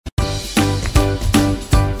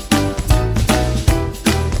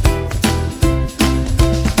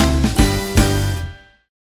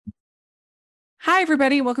Hi,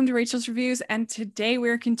 everybody. Welcome to Rachel's Reviews. And today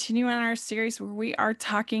we're continuing our series where we are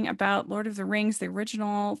talking about Lord of the Rings, the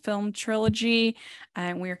original film trilogy.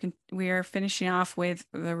 And we are finishing off with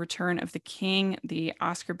The Return of the King, the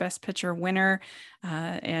Oscar Best Picture winner.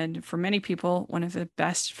 And for many people, one of the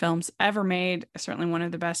best films ever made, certainly one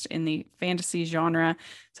of the best in the fantasy genre.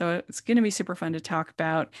 So it's going to be super fun to talk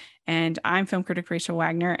about. And I'm film critic Rachel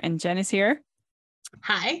Wagner, and Jen is here,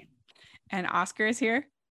 Hi. and Oscar is here.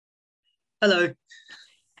 Hello.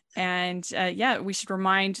 And yeah, we should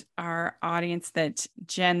remind our audience that,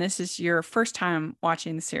 Jen, this is your first time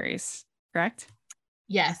watching the series, correct?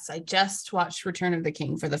 Yes, I just watched Return of the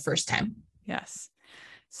King for the first time. Yes.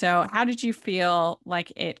 So how did you feel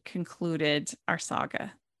like it concluded our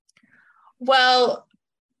saga? Well,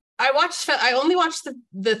 I only watched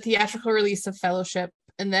the theatrical release of Fellowship,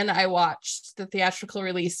 and then I watched the theatrical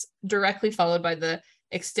release directly followed by the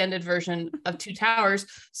extended version of Two Towers.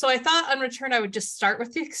 So I thought on return I would just start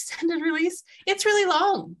with the extended release. It's really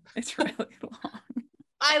long. It's really long.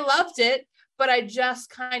 I loved it, but I just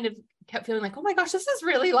kind of kept feeling like, oh my gosh, this is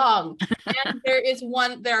really long. And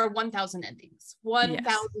there are 1,000 endings. 1,000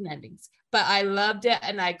 endings. But I loved it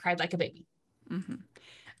and I cried like a baby. Mm-hmm.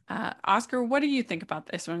 Oscar, what do you think about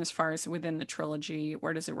this one as far as within the trilogy?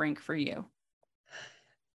 Where does it rank for you?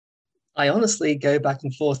 I honestly go back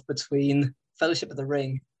and forth between Fellowship of the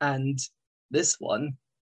Ring and this one,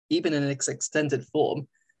 even in its extended form.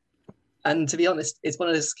 And to be honest, it's one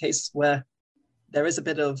of those cases where there is a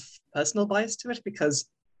bit of personal bias to it because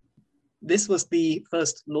this was the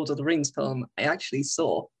first Lord of the Rings film I actually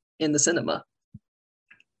saw in the cinema.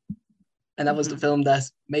 And that was the film that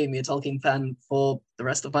made me a Tolkien fan for the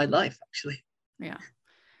rest of my life, actually. Yeah.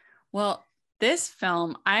 Well, this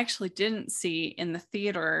film I actually didn't see in the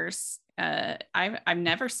theaters. I've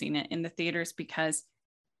never seen it in the theaters because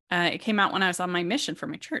it came out when I was on my mission for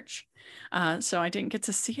my church. So I didn't get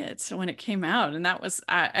to see it. So when it came out, and that was,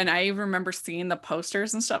 and I remember seeing the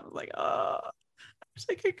posters and stuff, like, oh, I wish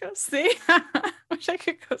I could go see. I wish I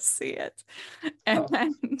could go see it. And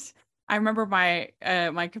I remember my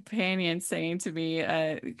my companion saying to me,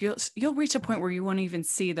 "You'll reach a point where you won't even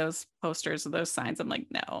see those posters or those signs." I'm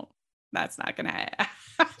like, "No, that's not gonna happen."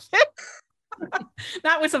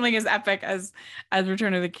 Not with something as epic as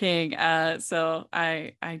Return of the King. So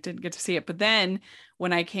I didn't get to see it. But then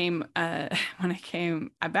when I came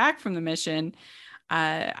back from the mission,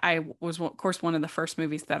 I was, of course, one of the first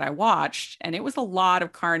movies that I watched, and it was a lot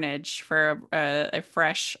of carnage for a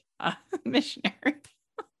fresh missionary.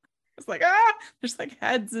 It's like, there's like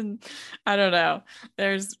heads and I don't know.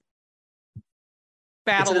 There's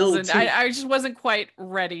battles and I just wasn't quite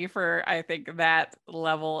ready for, I think, that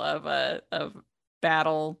level of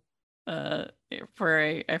battle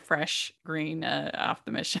for a fresh green off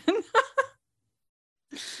the mission.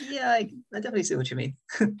 Yeah, I definitely see what you mean.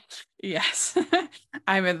 Yes.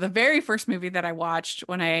 I mean, the very first movie that I watched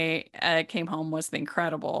when I came home was The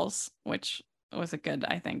Incredibles, which was a good,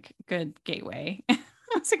 I think, good gateway.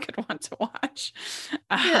 It's a good one to watch.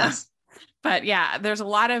 Yes. But yeah, there's a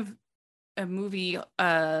lot of movie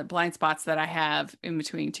blind spots that I have in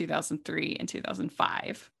between 2003 and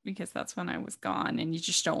 2005 because that's when I was gone, and you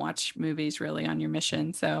just don't watch movies really on your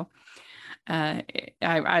mission. So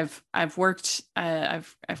I've worked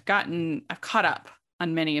I've caught up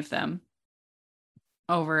on many of them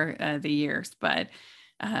over the years, but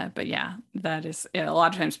yeah, that is, a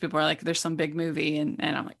lot of times people are like, there's some big movie, and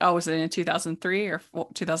I'm like, oh, was it in 2003 or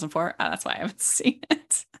 2004? That's why I haven't seen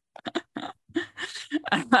it.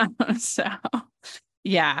 So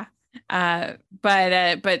yeah.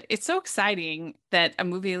 But it's so exciting that a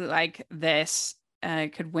movie like this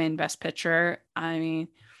could win Best Picture. I mean,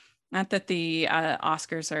 not that the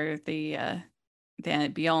Oscars are the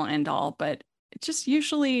be all end all, but it's just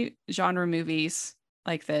usually genre movies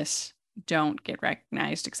like this don't get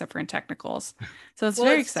recognized except for in technicals. So it's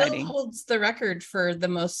very exciting. It still holds the record for the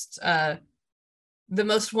most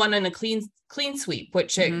won in a clean sweep,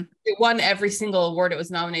 which it won every single award it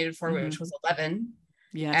was nominated for, which was 11.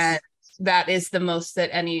 Yes. And that is the most that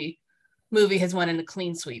any movie has won in a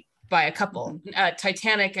clean sweep by a couple.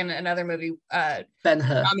 Titanic and another movie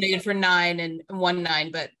Ben-Hur nominated for 9 and won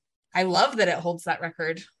 9, but I love that it holds that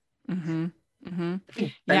record.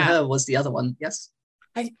 Ben-Hur was the other one. Yes.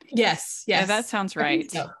 Yes. Yeah, that sounds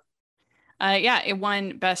right. So. Yeah, it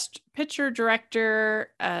won Best Picture, Director,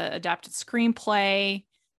 Adapted Screenplay,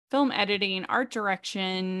 Film Editing, Art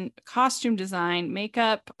Direction, Costume Design,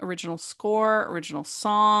 Makeup, Original Score, Original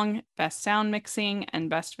Song, Best Sound Mixing, and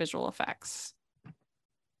Best Visual Effects.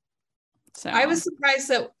 So I was surprised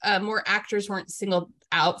that more actors weren't singled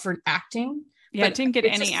out for acting. Yeah, it didn't get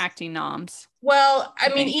it's any just- acting noms. Well, I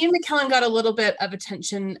mean, think. Ian McKellen got a little bit of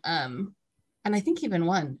attention, and I think even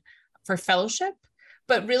won for Fellowship,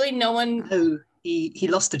 but really no one. Oh, he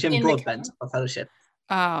lost to Jim Ian Broadbent McKellen. for Fellowship.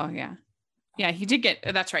 Oh yeah. Yeah, he did get,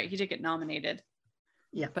 that's right. He did get nominated.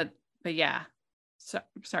 Yeah. But yeah. So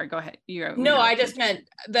sorry, go ahead. No, I just meant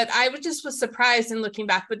that I was surprised in looking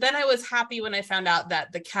back, but then I was happy when I found out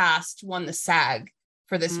that the cast won the SAG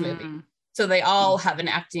for this movie. So they all have an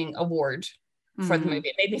acting award for the movie.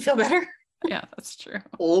 It made me feel better. Yeah, that's true.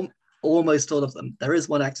 Almost all of them. There is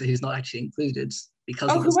one actor who's not actually included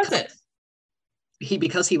because who was cut. it?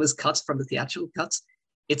 Because he was cut from the theatrical cuts.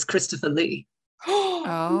 It's Christopher Lee.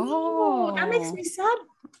 Oh, that makes me sad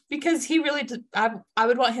because he really did. I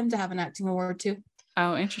would want him to have an acting award too.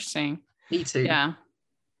 Oh, interesting. Me too. Yeah.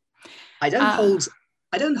 I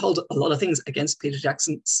don't hold a lot of things against Peter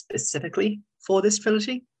Jackson specifically for this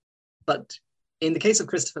trilogy, but in the case of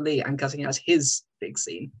Christopher Lee and cutting out his big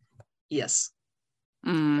scene, yes.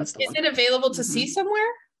 That's the Is one. it available to see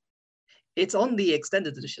somewhere? It's on the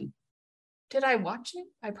extended edition. Did I watch it?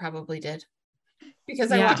 I probably did. Because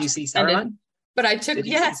Yeah. I watched Did you see Extended, Saruman? but I took,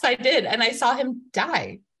 yes, I did. And I saw him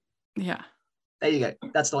die. Yeah. There you go.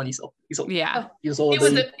 That's the one you saw. Yeah. You saw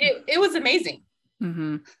It was amazing.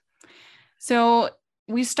 Mm-hmm. So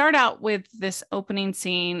we start out with this opening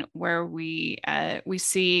scene where we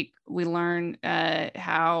learn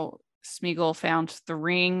how Smeagol found the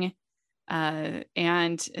ring, and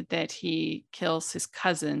that he kills his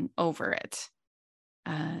cousin over it.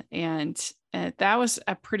 And that was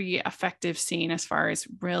a pretty effective scene as far as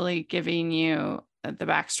really giving you the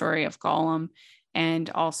backstory of Gollum, and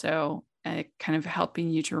also kind of helping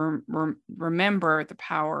you to remember the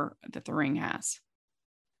power that the ring has.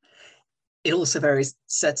 It also very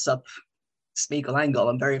sets up Smeagol and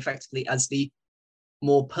Gollum very effectively as the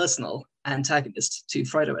more personal antagonist to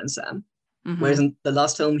Frodo and Sam. Mm-hmm. Whereas in the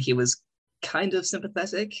last film, he was kind of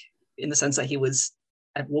sympathetic in the sense that he was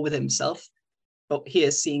at war with himself. But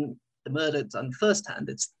here, seeing the murder done firsthand,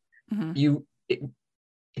 it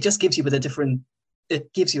just gives you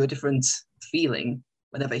a different feeling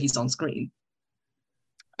whenever he's on screen.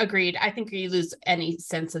 Agreed. I think you lose any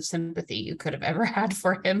sense of sympathy you could have ever had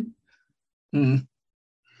for him.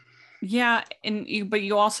 Yeah, but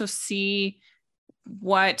you also see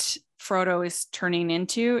what Frodo is turning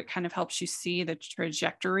into. It kind of helps you see the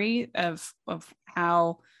trajectory of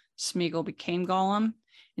how Smeagol became Gollum,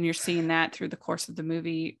 and you're seeing that through the course of the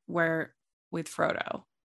movie with Frodo.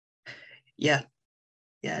 Yeah,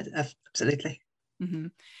 absolutely. Mm-hmm.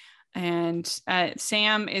 And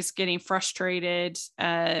Sam is getting frustrated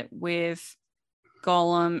with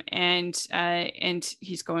Gollum, and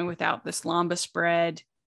he's going without this lembas bread,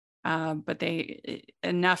 but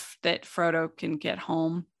enough that Frodo can get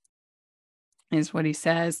home, is what he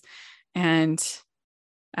says. And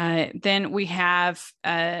then we have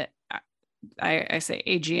I say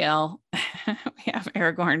AGL. We have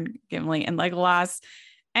Aragorn, Gimli, and Legolas,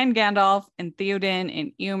 and Gandalf, and Theoden,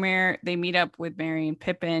 and Eomer. They meet up with Merry and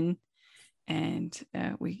Pippin, and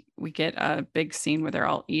we get a big scene where they're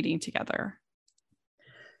all eating together.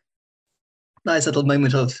 Nice little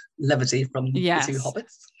moment of levity from the two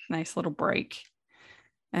hobbits. Nice little break.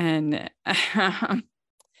 And and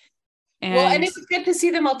it was good to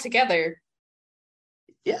see them all together.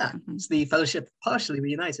 Yeah, it's the Fellowship partially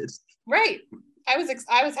reunited. Right. I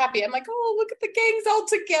was happy. I'm like, oh, look at the gangs all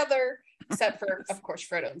together, except for, of course,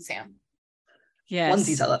 Frodo and Sam. Yes.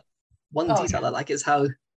 One detail I like is how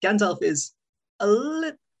Gandalf is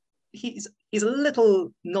he's a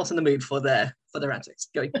little not in the mood for their antics.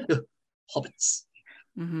 Going hobbits.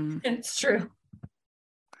 Mm-hmm. It's true.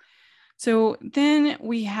 So then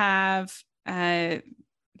we have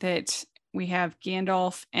Gandalf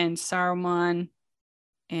and Saruman,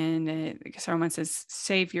 and Saruman says,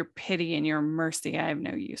 "Save your pity and your mercy. I have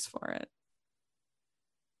no use for it."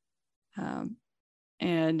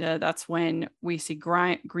 And that's when we see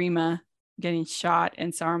Grima getting shot,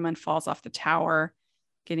 and Saruman falls off the tower,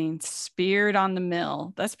 getting speared on the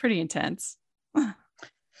mill. That's pretty intense.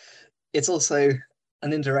 It's also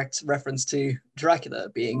an indirect reference to Dracula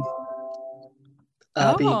being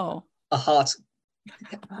a heart,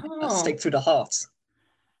 a stake through the heart.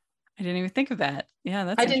 I didn't even think of that.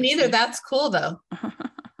 Yeah, I didn't either. That's cool though.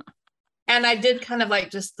 And I did kind of like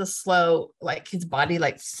just the slow, like his body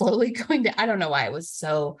like slowly going down. I don't know why it was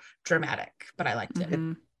so dramatic, but I liked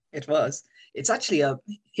it. It was. It's actually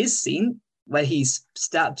his scene where he's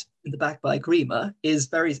stabbed in the back by Grima is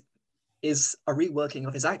a reworking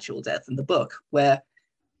of his actual death in the book, where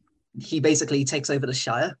he basically takes over the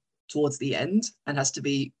Shire towards the end and has to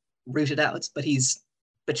be rooted out, but he's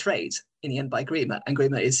betrayed in the end by Grima, and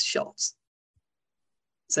Grima is shot.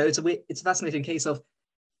 So it's a fascinating case of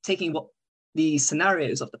taking what the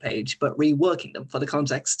scenarios of the page, but reworking them for the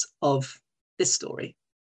context of this story.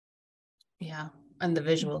 Yeah, and the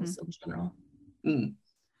visuals in general. Mm.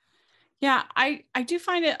 Yeah, I do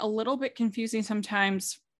find it a little bit confusing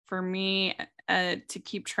sometimes for me to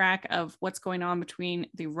keep track of what's going on between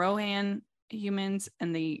the Rohan humans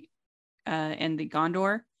and the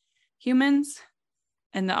Gondor humans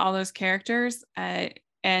and all those characters,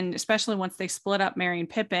 and especially once they split up Merry and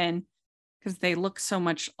Pippin, because they look so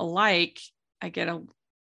much alike. I get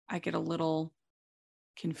a little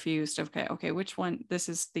confused. Okay, which one? This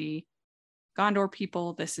is the Gondor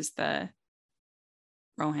people. This is the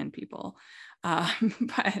Rohan people.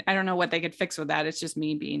 But I don't know what they could fix with that. It's just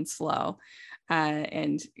me being slow.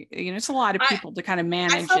 And it's a lot of people to kind of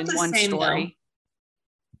manage in one story. Though.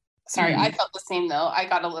 Sorry, I felt the same though. I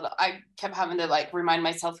kept having to like remind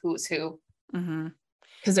myself who was who.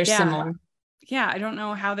 Because they're similar. Yeah, I don't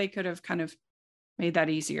know how they could have kind of made that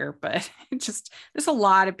easier, but there's a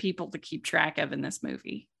lot of people to keep track of in this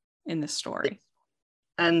movie, in this story.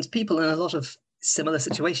 And people in a lot of similar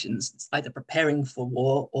situations, either preparing for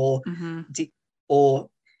war or or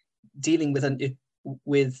dealing with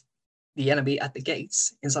the enemy at the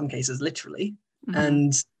gates, in some cases literally,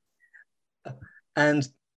 and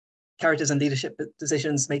characters and leadership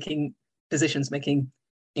positions making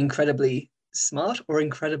incredibly smart or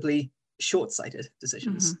incredibly short-sighted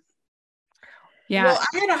decisions. Yeah. Well,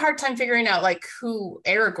 I had a hard time figuring out like who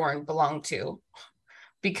Aragorn belonged to,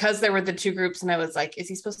 because there were the two groups, and I was like, is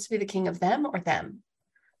he supposed to be the king of them or them?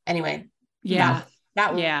 Anyway, that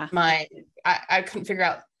was I couldn't figure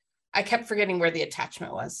out. I kept forgetting where the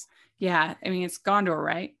attachment was. Yeah, I mean, it's Gondor,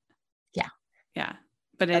 right? Yeah,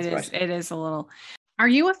 but it is a little. Are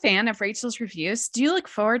you a fan of Rachel's reviews? Do you look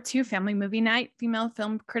forward to Family Movie Night, Female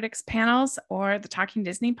Film Critics panels, or the Talking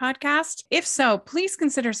Disney podcast? If so, please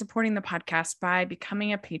consider supporting the podcast by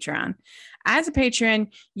becoming a Patreon. As a patron,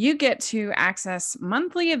 you get to access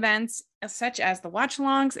monthly events such as the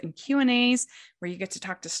watch-alongs and Q&As, where you get to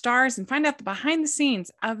talk to stars and find out the behind the scenes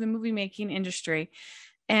of the movie making industry.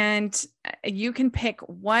 And you can pick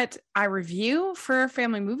what I review for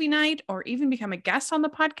Family Movie Night, or even become a guest on the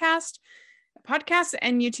podcast. Podcasts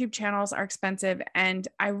and YouTube channels are expensive, and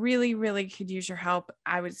I really, really could use your help.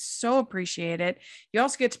 I would so appreciate it. You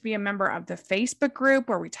also get to be a member of the Facebook group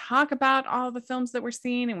where we talk about all the films that we're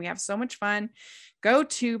seeing, and we have so much fun. Go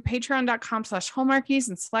to patreon.com/Hallmarkies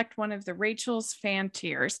and select one of the Rachel's fan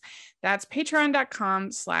tiers. That's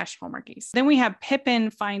patreon.com/Hallmarkies. Then we have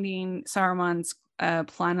Pippin finding Saruman's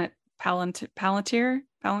planet Palantir.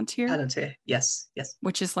 Yes.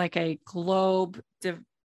 Which is like a globe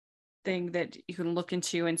thing that you can look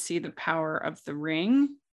into and see the power of the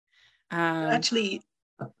ring. Actually,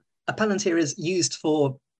 a Palantir is used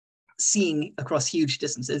for seeing across huge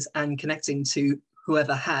distances and connecting to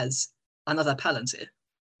whoever has another Palantir.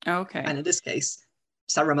 Okay. And in this case,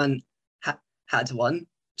 Saruman had one.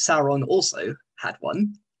 Sauron also had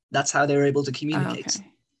one. That's how they were able to communicate.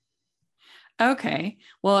 Okay.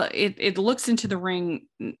 Well, it looks into the ring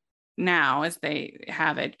now as they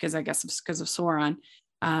have it, because I guess it's because of Sauron.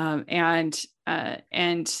 And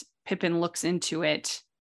Pippin looks into it,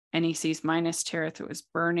 and he sees Minas Tirith that was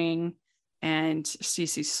burning, and he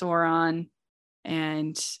sees Sauron,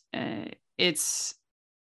 and it's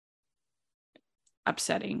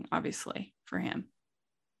upsetting, obviously, for him.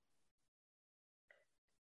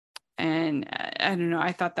 And I don't know,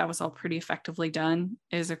 I thought that was all pretty effectively done.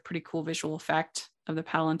 It was a pretty cool visual effect of the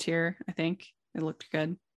Palantir. I think it looked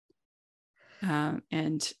good.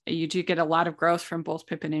 And you do get a lot of growth from both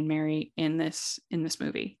Pippin and Merry in this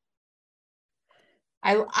movie.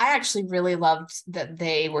 I actually really loved that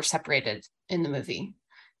they were separated in the movie,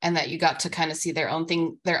 and that you got to kind of see their own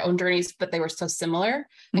journeys, but they were so similar,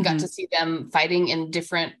 and got to see them fighting in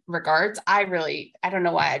different regards. I don't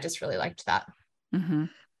know why, I just really liked that.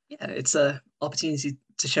 Yeah, it's an opportunity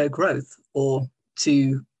to show growth, or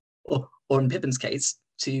in Pippin's case,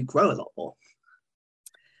 to grow a lot more.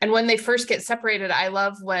 And when they first get separated, I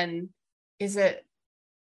love when, who's the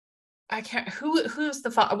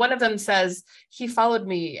one of them says, he followed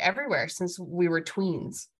me everywhere since we were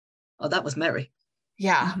tweens. Oh, that was Merry.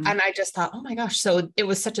 Yeah. And I just thought, oh my gosh, so it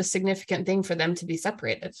was such a significant thing for them to be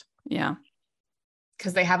separated. Yeah.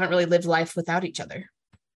 Because they haven't really lived life without each other.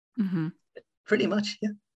 Pretty much, yeah.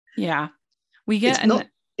 Yeah. We get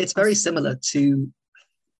it's very similar to,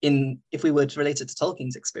 if we were to relate it to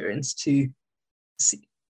Tolkien's experience, to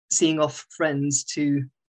seeing off friends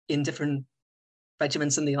in different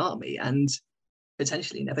regiments in the army and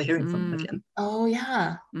potentially never hearing from them again. Oh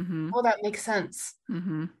yeah. Oh, that makes sense.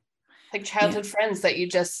 Like childhood friends that you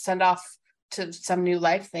just send off to some new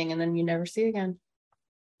life thing, and then you never see again.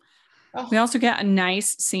 Oh. We also get a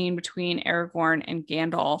nice scene between Aragorn and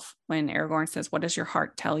Gandalf when Aragorn says, "What does your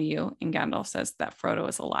heart tell you?" And Gandalf says that Frodo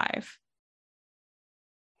is alive.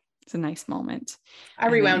 It's a nice moment. I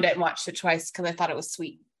rewound it and watched it twice because I thought it was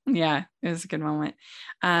sweet. Yeah, it was a good moment.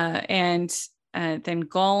 And then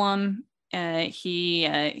Gollum,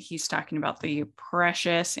 he's talking about the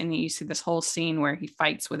precious, and you see this whole scene where he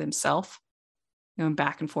fights with himself, going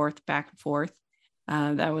back and forth, back and forth.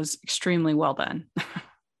 That was extremely well done.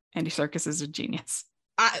 Andy Serkis is a genius.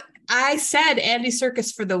 I said Andy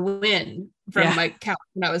Serkis for the win from my couch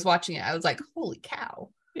when I was watching it. I was like, holy cow.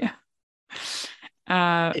 Yeah.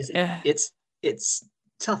 It's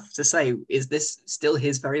tough to say. Is this still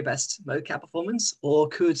his very best mocap performance, or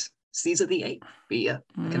could Caesar the Ape be a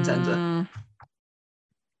contender?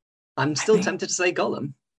 I'm still tempted to say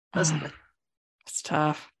Gollum, personally. It's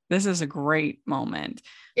tough. This is a great moment,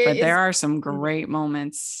 but there are some great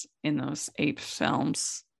moments in those ape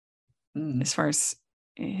films as far as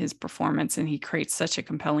his performance, and he creates such a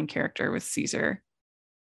compelling character with Caesar.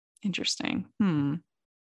 Interesting.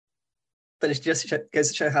 But it just goes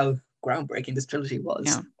to show how groundbreaking this trilogy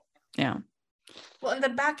was. Yeah. Well, and the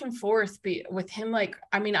back and forth with him, like,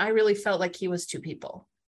 I mean, I really felt like he was two people.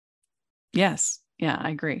 Yes. Yeah, I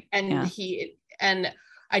agree. And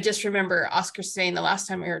I just remember Oscar saying the last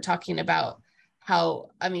time we were talking about how,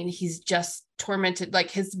 I mean, he's just tormented,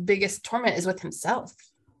 like his biggest torment is with himself.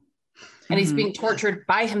 And he's being tortured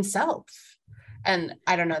by himself. And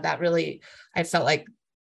I don't know, that really, I felt like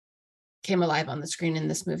came alive on the screen in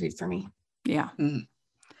this movie for me. Yeah. So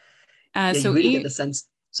you really get the sense,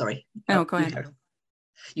 sorry. Oh, go ahead.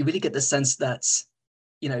 You really get the sense that,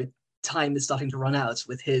 time is starting to run out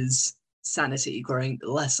with his sanity growing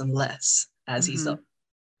less and less as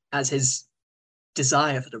as his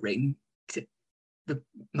desire for the ring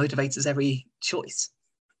motivates his every choice.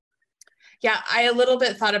 Yeah, I a little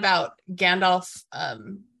bit thought about Gandalf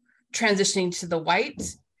transitioning to the white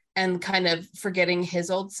and kind of forgetting his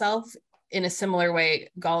old self in a similar way,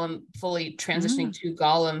 Gollum fully transitioning to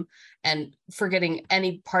Gollum and forgetting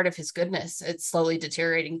any part of his goodness. It's slowly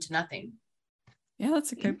deteriorating to nothing. Yeah,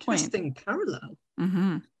 that's a good point. Interesting parallel.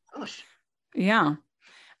 Gosh. Yeah.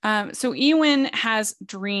 So Eowyn has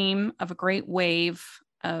dream of a great wave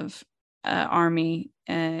of army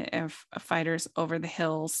of fighters over the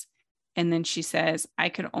hills. And then she says, I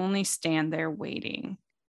could only stand there waiting.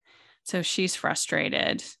 So she's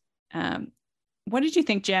frustrated. What did you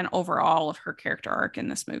think, Jen, overall of her character arc in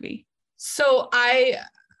this movie? So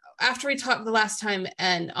after we talked the last time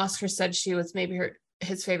and Oscar said she was maybe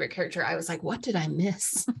his favorite character, I was like, what did I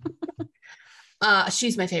miss?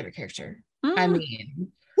 She's my favorite character. I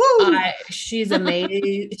mean, she's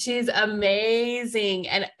amazing. She's amazing.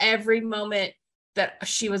 And every moment that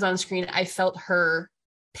she was on screen, I felt her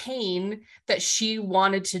pain that she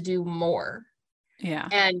wanted to do more. Yeah.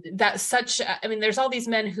 And that's such, I mean, there's all these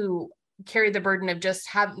men who carry the burden of just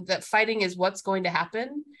that fighting is what's going to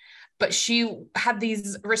happen. But she had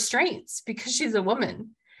these restraints because she's a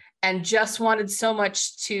woman and just wanted so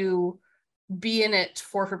much to be in it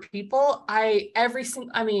for her people. The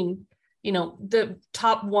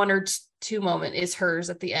top one or two moment is hers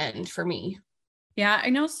at the end for me. Yeah, I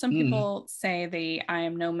know some people say the I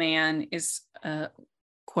am no man is a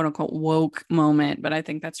quote unquote woke moment, but I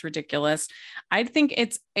think that's ridiculous. I think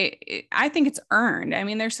it's earned. I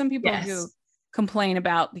mean, there's some people who complain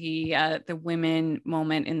about the women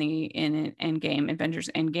moment in Endgame, Avengers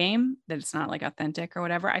Endgame, that it's not like authentic or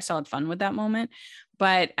whatever. I still had fun with that moment,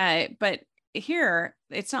 but here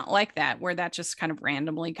it's not like that, where that just kind of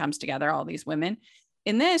randomly comes together, all these women.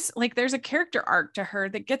 In this, like, there's a character arc to her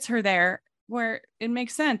that gets her there where it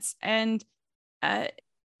makes sense. And I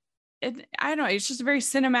don't know, it's just a very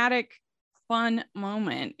cinematic, fun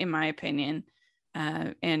moment, in my opinion,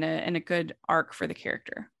 and a good arc for the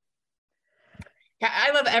character. Yeah,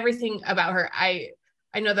 I love everything about her. I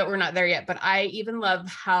know that we're not there yet, but I even love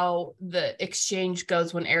how the exchange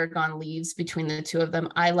goes when Aragorn leaves between the two of them.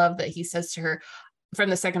 I love that he says to her, from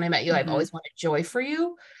the second I met you, I've always wanted joy for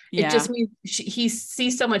you. Yeah. It just means he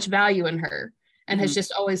sees so much value in her and has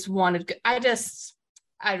just always wanted. I just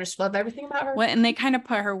love everything about her. Well, and they kind of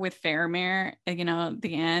put her with Faramir, at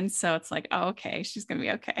the end. So it's like, oh, okay, she's going to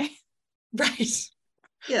be okay. Right.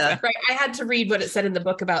 Yeah. Right. I had to read what it said in the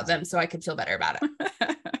book about them so I could feel better about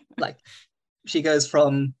it. Like, she goes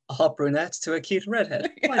from a hot brunette to a cute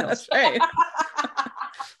redhead. Why not? That's right.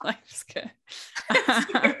 Life's good.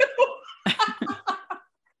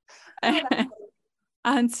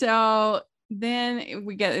 And so then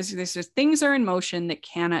we get this things are in motion that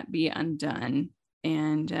cannot be undone.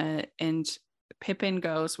 And Pippin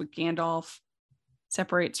goes with Gandalf,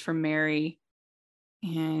 separates from Merry.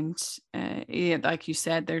 And yeah, like you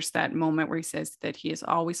said, there's that moment where he says that he has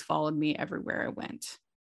always followed me everywhere I went.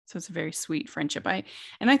 So it's a very sweet friendship. I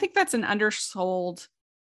think that's an undersold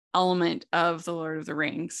element of the Lord of the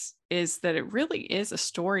Rings, is that it really is a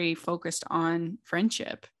story focused on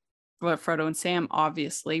friendship. Well, Frodo and Sam,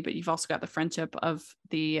 obviously, but you've also got the friendship of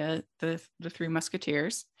the Three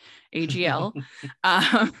Musketeers, AGL.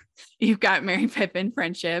 You've got Merry Pippin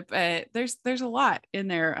friendship. There's a lot in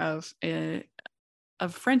there of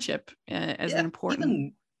friendship as an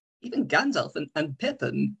important. Even Gandalf and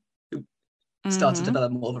Pippin who start to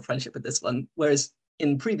develop more of a friendship with this one, whereas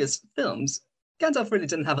in previous films, Gandalf really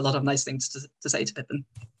didn't have a lot of nice things to say to Pippin.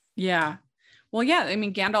 Yeah. Well, yeah, I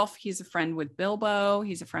mean, Gandalf, he's a friend with Bilbo,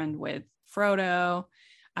 he's a friend with Frodo,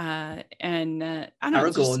 and I don't know.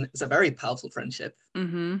 Aragorn is a very powerful friendship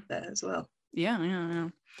there as well. Yeah.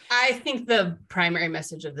 I think the primary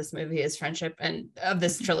message of this movie is friendship, and of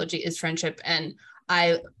this trilogy is friendship. And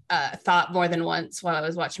I thought more than once while I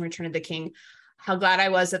was watching Return of the King, how glad I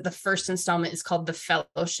was that the first installment is called The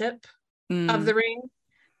Fellowship of the Ring,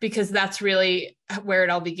 because that's really where it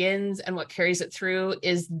all begins, and what carries it through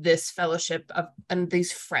is this fellowship of and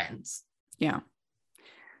these friends. Yeah.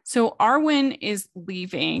 So Arwen is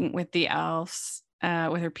leaving with the elves,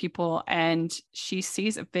 with her people, and she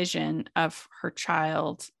sees a vision of her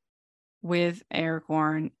child with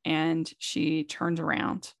Aragorn, and she turns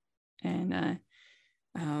around and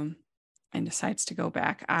decides to go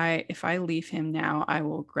back. If I leave him now, I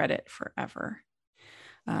will regret it forever.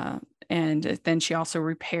 And then she also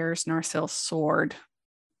repairs Narsil's sword,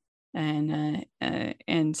 and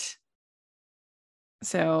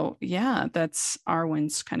so yeah, that's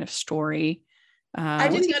Arwen's kind of story. I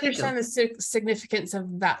didn't understand the significance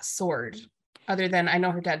of that sword, other than I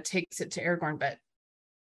know her dad takes it to Aragorn, but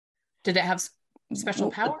did it have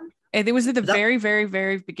special power? It was at the very, very,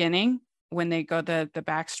 very beginning when they go the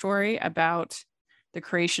backstory about the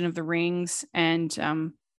creation of the rings and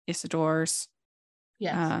Isildur's.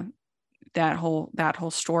 Yes. That whole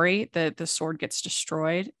story. The sword gets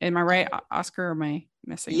destroyed. Am I right, Oscar? Or am I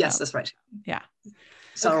missing? Yes, that's right. Yeah.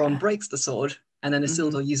 Sauron breaks the sword, and then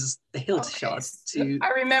Isildur uses the hilt shard to.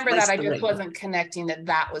 I remember that. I just wasn't connecting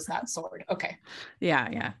that was that sword. Okay.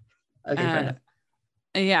 Yeah. Okay.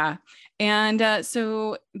 Yeah, and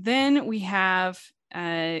so then we have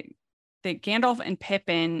that Gandalf and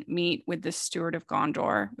Pippin meet with the Steward of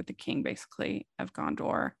Gondor, with the king basically of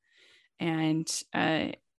Gondor, and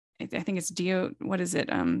I think it's what is it?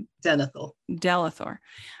 Denethor.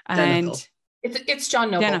 And it's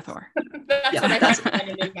John Noble. Denethor. That's what I had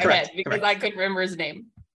in my head because I couldn't remember his name.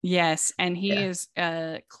 Yes, and he is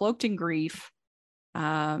cloaked in grief.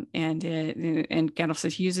 And Gandalf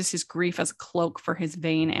says he uses his grief as a cloak for his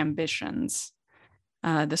vain ambitions.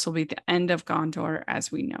 This will be the end of Gondor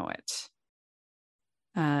as we know it.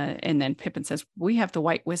 And then Pippin says, "We have the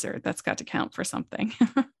White Wizard. That's got to count for something."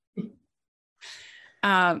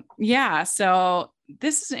 So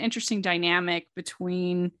this is an interesting dynamic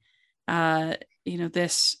between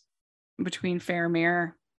between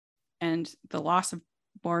Faramir and the loss of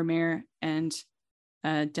Boromir and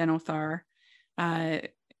Denethor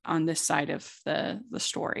on this side of the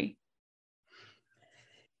story.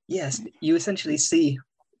 Yes, you essentially see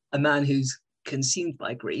a man who's consumed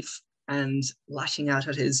by grief and lashing out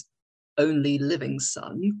at his only living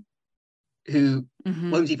son, who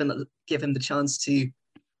won't even give him the chance to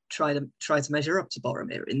try to measure up to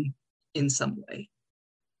Boromir in some way.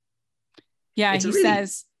 Yeah, he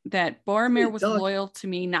says that Boromir was loyal to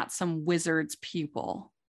me, not some wizard's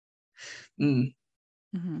pupil. It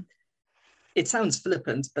sounds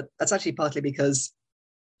flippant, but that's actually partly because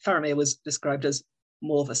Faramir was described as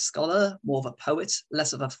more of a scholar, more of a poet,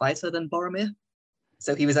 less of a fighter than Boromir.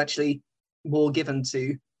 So he was actually more given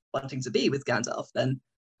to wanting to be with Gandalf than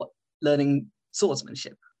learning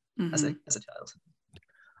swordsmanship as a child.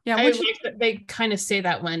 Yeah, I like that they kind of say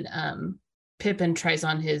that when Pippin tries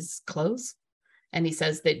on his clothes, and he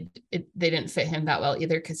says that they didn't fit him that well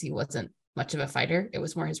either because he wasn't much of a fighter. It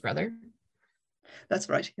was more his brother. That's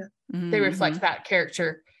right. Yeah, they reflect that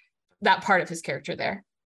character, that part of his character there.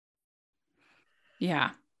 Yeah.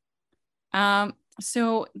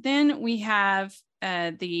 So then we have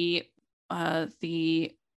the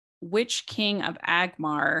Witch King of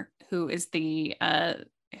Angmar, who is the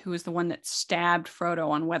one that stabbed Frodo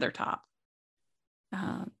on Weathertop,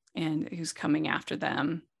 and who's coming after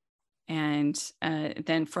them. And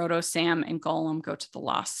then Frodo, Sam, and Gollum go to the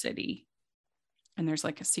Lost City, and there's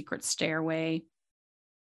like a secret stairway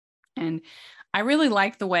And I really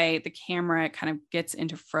like the way the camera kind of gets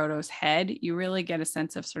into Frodo's head. You really get a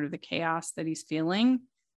sense of sort of the chaos that he's feeling.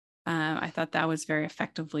 I thought that was very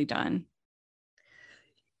effectively done.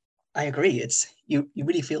 I agree. It's you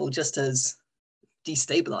really feel just as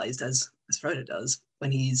destabilized as Frodo does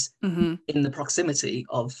when he's Mm-hmm. in the proximity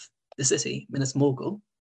of the city, Minas Morgul,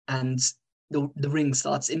 and the ring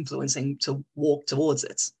starts influencing to walk towards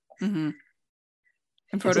it. Mm-hmm. And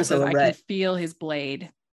It's Frodo also says, a I can rare. feel his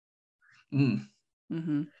blade. Mm.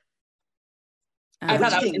 Mm-hmm. I The thought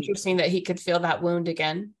Witch that was King, interesting that he could feel that wound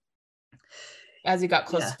again as he got yeah,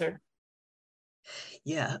 closer.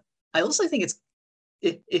 yeah. I also think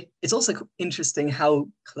it's also interesting how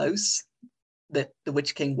close the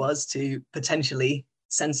Witch King was to potentially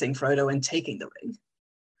sensing Frodo and taking the ring.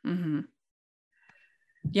 Mm-hmm.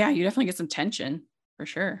 Yeah, you definitely get some tension for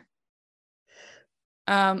sure.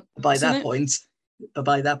 By So that then, point,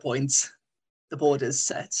 by that point, the border's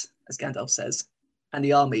set, as Gandalf says, and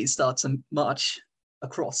the army start to march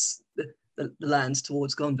across the land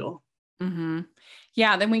towards Gondor. mm-hmm.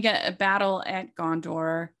 Yeah, then we get a battle at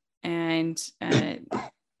Gondor, and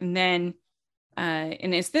then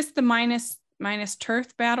and is this the minus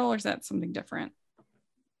Tirth battle, or is that something different?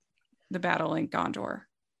 The battle in Gondor.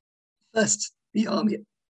 First, the army.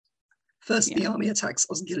 First, Yeah. the army attacks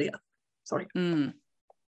Osgiliath. Sorry. Mm.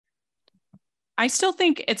 I still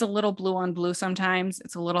think it's a little blue on blue sometimes.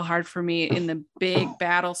 It's a little hard for me in the big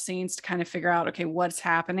battle scenes to kind of figure out, okay, what's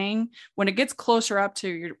happening. When it gets closer up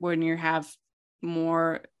to when you have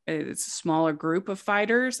more, it's a smaller group of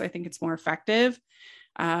fighters, I think it's more effective.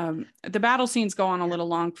 The battle scenes go on a little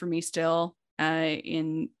long for me still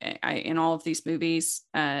in all of these movies.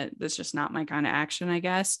 That's just not my kind of action, I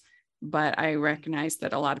guess. But I recognize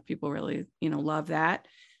that a lot of people really, love that.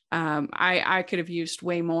 I could have used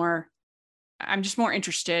way more. I'm just more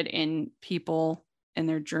interested in people and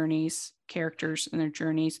their journeys, characters and their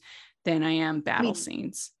journeys, than I am battle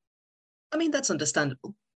scenes. I mean, that's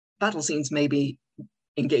understandable. Battle scenes may be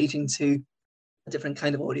engaging to a different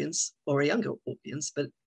kind of audience or a younger audience, but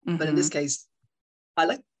in this case,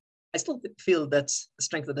 I still feel that the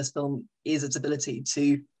strength of this film is its ability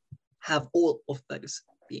to have all of those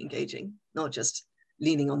be engaging, not just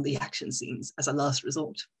leaning on the action scenes as a last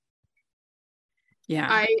resort. Yeah.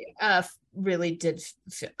 I really did.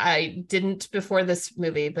 I didn't before this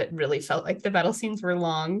movie, but really felt like the battle scenes were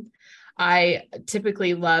long. I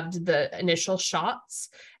typically loved the initial shots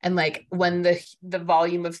and like when the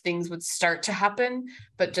volume of things would start to happen,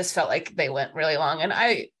 but just felt like they went really long. And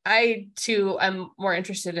I too am more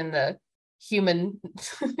interested in the human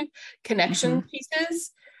connection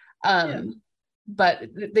pieces. But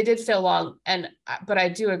they did feel long. But I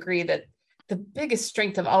do agree that the biggest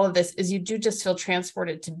strength of all of this is you do just feel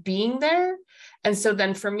transported to being there. And so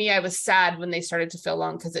then for me, I was sad when they started to feel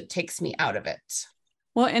long because it takes me out of it.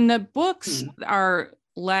 Well, and the books are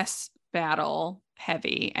less battle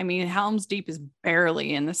heavy. I mean, Helm's Deep is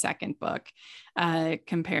barely in the second book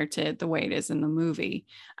compared to the way it is in the movie.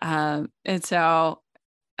 And so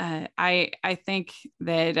I think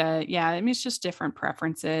that, yeah, I mean, it's just different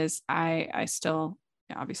preferences. I still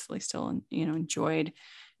obviously still, enjoyed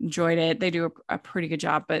it. They do a pretty good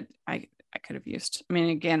job, but I could have used, I mean,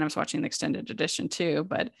 again, I was watching the extended edition too,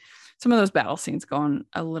 but some of those battle scenes go on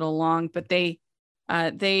a little long, but they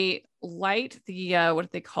light the, what do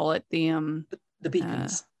they call it? The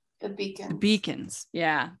beacons. The beacons. The beacons.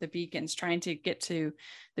 Yeah. The beacons, trying to get to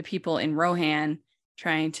the people in Rohan,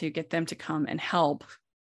 trying to get them to come and help.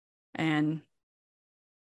 And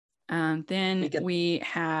then we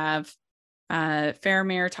have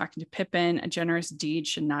Faramir talking to Pippin. A generous deed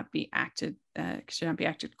should not be acted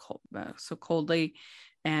so coldly.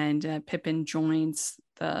 And Pippin joins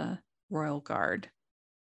the Royal Guard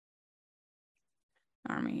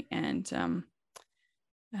army. And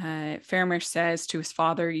Faramir says to his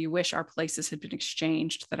father, "You wish our places had been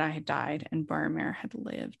exchanged, that I had died and Boromir had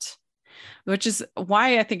lived." Which is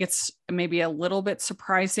why I think it's maybe a little bit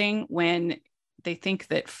surprising when they think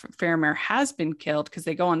that Faramir has been killed, because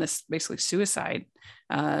they go on this basically suicide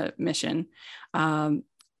mission,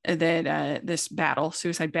 this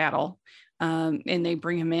suicide battle, and they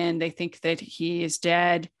bring him in. They think that he is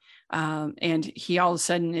dead, and he all of a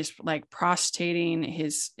sudden is like prostrating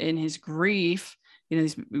in his grief,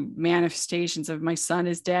 these manifestations of my son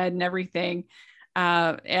is dead and everything,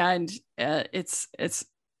 and it's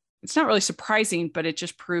not really surprising, but it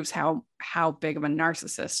just proves how big of a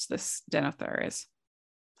narcissist this Denethor is.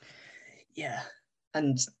 Yeah,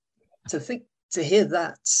 and to hear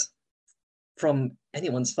that from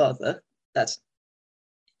anyone's father, that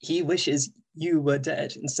he wishes you were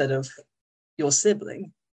dead instead of your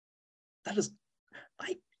sibling, that is,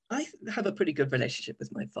 I have a pretty good relationship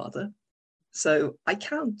with my father, so I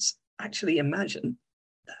can't actually imagine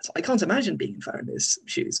that. I can't imagine being in Faramir's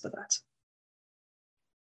shoes for that.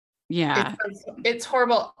 Yeah. It's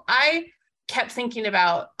horrible. I kept thinking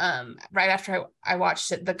about right after I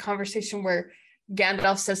watched it, the conversation where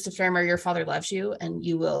Gandalf says to Faramir, "Your father loves you, and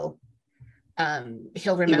you will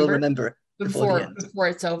he'll remember, He will remember before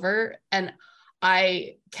it's over." And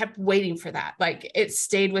I kept waiting for that. Like, it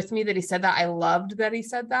stayed with me that he said that. I loved that he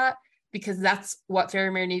said that, because that's what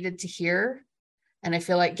Faramir needed to hear. And I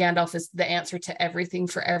feel like Gandalf is the answer to everything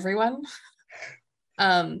for everyone.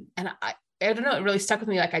 And I don't know, it really stuck with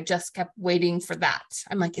me. Like, I just kept waiting for that.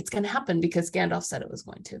 I'm like, it's going to happen because Gandalf said it was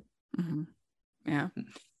going to. Mm-hmm. Yeah.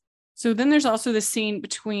 So then there's also the scene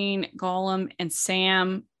between Gollum and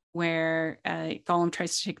Sam where Gollum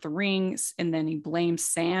tries to take the rings and then he blames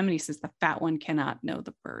Sam and he says the fat one cannot know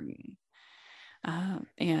the burden.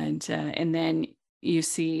 And then you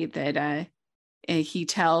see that he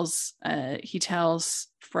tells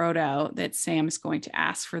Frodo that Sam is going to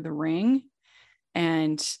ask for the ring,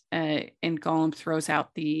 and Gollum throws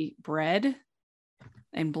out the bread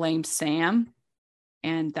and blames Sam.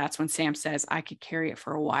 And that's when Sam says, "I could carry it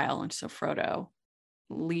for a while." And so Frodo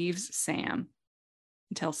leaves Sam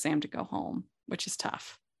and tells Sam to go home, which is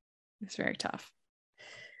tough. It's very tough.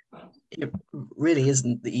 It really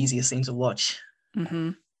isn't the easiest thing to watch.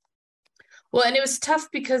 Mm-hmm. Well, and it was tough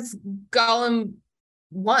because Gollum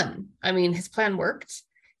won. I mean, his plan worked.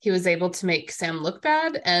 He was able to make Sam look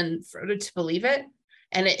bad and Frodo to believe it.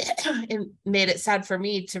 And it made it sad for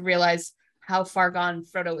me to realize how far gone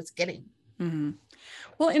Frodo was getting. Mm-hmm.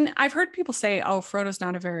 Well, and I've heard people say, "Oh, Frodo's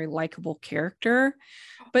not a very likable character,"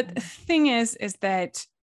 but the thing is that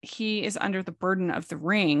he is under the burden of the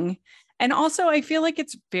ring. And also, I feel like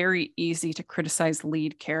it's very easy to criticize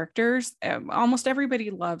lead characters. Almost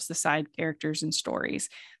everybody loves the side characters in stories.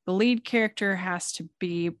 The lead character has to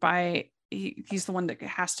be he's the one that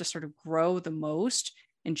has to sort of grow the most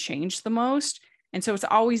and change the most. And so it's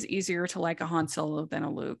always easier to like a Han Solo than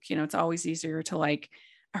a Luke. You know, it's always easier to like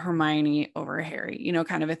Hermione over Harry, you know,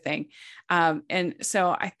 kind of a thing. And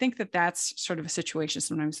so I think that that's sort of a situation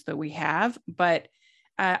sometimes that we have. But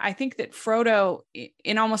I think that Frodo,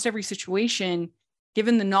 in almost every situation,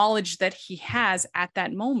 given the knowledge that he has at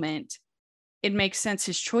that moment, it makes sense,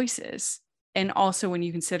 his choices. And also when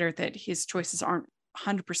you consider that his choices aren't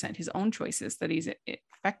 100% his own choices, that he's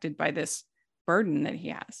affected by this burden that he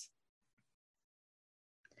has.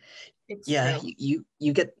 It's true.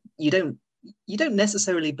 You don't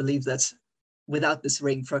necessarily believe that without this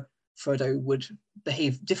ring, Frodo would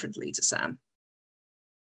behave differently to Sam.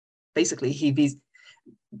 Basically,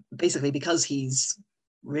 because he's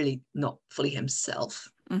really not fully himself.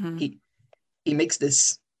 Mm-hmm. He makes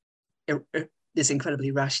this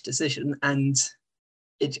incredibly rash decision, and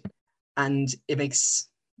it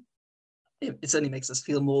certainly makes us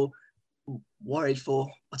feel more worried for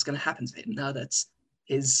what's going to happen to him now that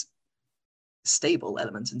his stable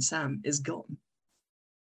element in Sam is gone.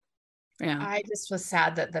 Yeah, I just was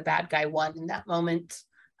sad that the bad guy won in that moment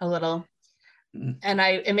a little. And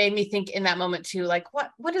it made me think in that moment too, like,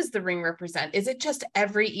 what does the ring represent? Is it just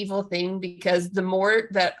every evil thing? Because the more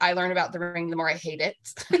that I learn about the ring, the more I hate it.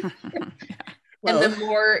 Well, and the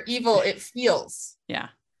more evil it feels. Yeah.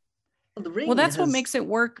 Well, that's what makes it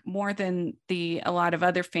work more than a lot of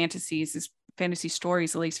other fantasy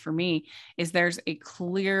stories, at least for me, is there's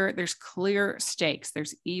clear stakes.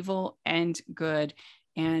 There's evil and good,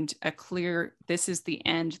 and a clear, this is the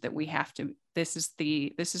end that we have to, this is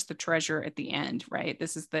the treasure at the end, right?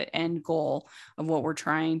 This is the end goal of what we're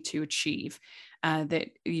trying to achieve. That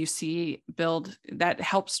you see that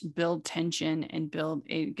helps build tension and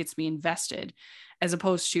it gets me invested, as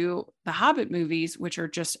opposed to the Hobbit movies, which are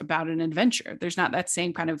just about an adventure. There's not that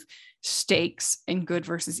same kind of stakes in good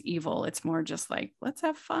versus evil. It's more just like, let's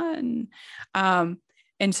have fun.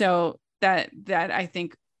 And so that I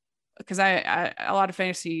think, because I a lot of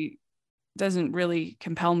fantasy doesn't really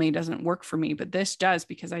compel me, doesn't work for me, but this does,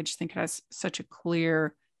 because I just think it has such a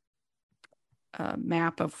clear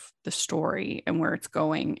map of the story and where it's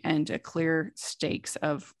going, and a clear stakes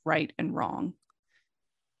of right and wrong.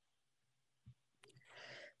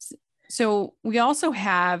 So we also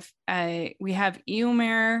have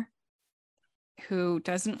Eomer, who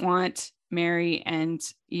doesn't want Merry and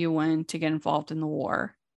Eowyn to get involved in the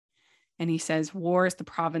war, and he says war is the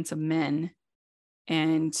province of men,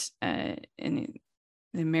 and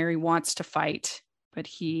Merry wants to fight, but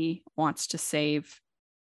he wants to save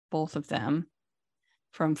both of them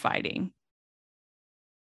from fighting.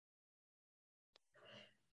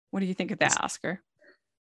 What do you think of that, Oscar?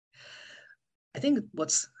 I think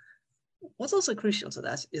what's what's also crucial to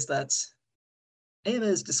that is that Éomer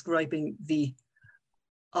is describing the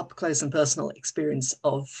up close and personal experience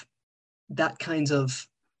of that kind of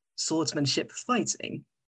swordsmanship fighting.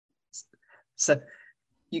 So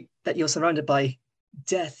you're surrounded by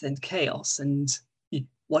death and chaos and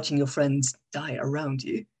watching your friends die around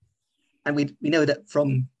you. And we know that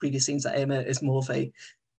from previous scenes that Éomer is more of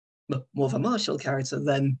a martial character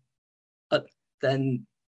than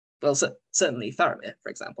well, certainly Faramir, for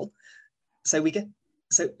example. So we get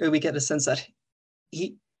a sense that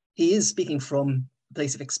he is speaking from a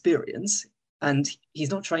place of experience, and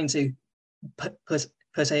he's not trying to put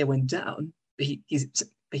Éowyn down, but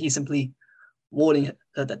he's simply warning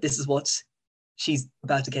her that this is what she's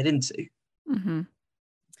about to get into. Mm-hmm.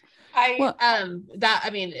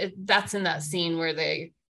 That's in that scene where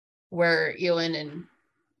Eowyn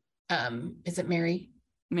and is it Mary?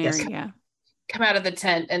 Mary, yeah. Come out of the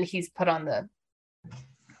tent and he's put on the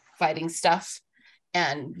fighting stuff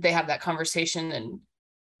and they have that conversation and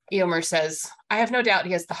Eomer says, I have no doubt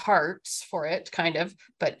he has the heart for it, kind of,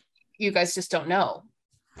 but you guys just don't know.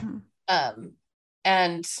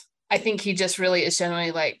 And I think he just really is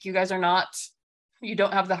generally like, you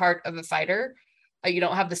don't have the heart of a fighter. You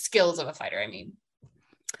don't have the skills of a fighter, I mean.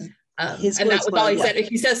 And that was all he said.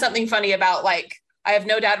 He says something funny about like, I have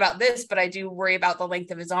no doubt about this, but I do worry about the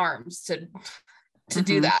length of his arms to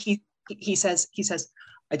do that. He says,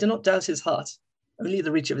 I do not doubt his heart, only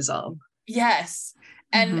the reach of his arm. Yes.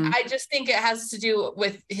 And I just think it has to do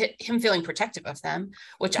with him feeling protective of them,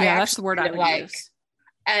 which that's the word I would like. Use.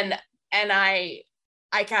 And I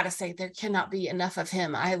gotta say, there cannot be enough of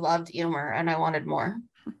him. I loved Eomer and I wanted more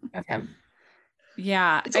of him.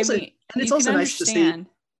 Yeah. It's also nice to see.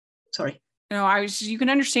 Sorry. No, you can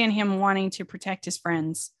understand him wanting to protect his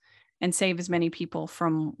friends and save as many people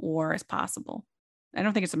from war as possible. I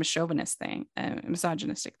don't think it's a misogynistic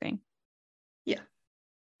thing. Yeah.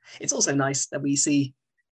 It's also nice that we see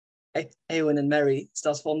Éowyn and Merry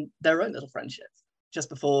start to form their own little friendship just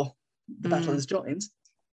before the battle is joined.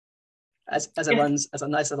 As it runs as a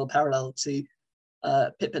nice little parallel to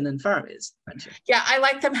Pippin and Faramir's friendship. Yeah, I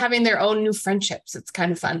like them having their own new friendships. It's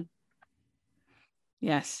kind of fun.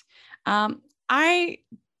 Yes. I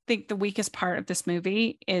think the weakest part of this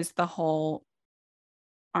movie is the whole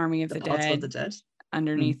Army of the Dead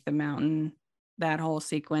underneath the mountain, that whole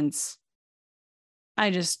sequence. I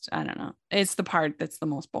don't know. It's the part that's the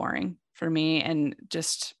most boring for me. And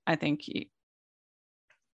just, I think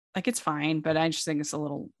it's fine, but I just think it's a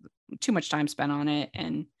little too much time spent on it.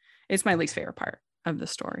 And it's my least favorite part of the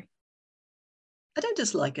story. I don't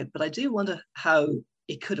dislike it, but I do wonder how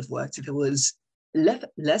it could have worked if it was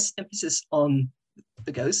less emphasis on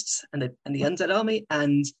the ghosts and the undead army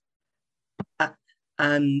and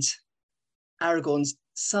Aragorn's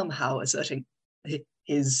somehow asserting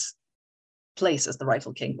his place as the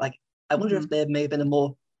rightful king. Like, I wonder if there may have been a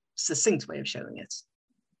more succinct way of showing it.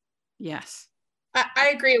 Yes.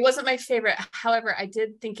 I agree. It wasn't my favorite. However, I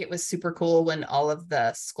did think it was super cool when all of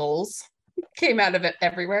the skulls came out of it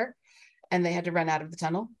everywhere and they had to run out of the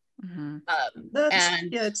tunnel.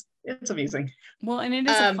 It's amusing. Well, and it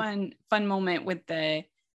is a fun moment with the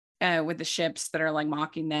ships that are like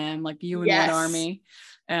mocking them, like you and what army.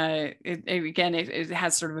 It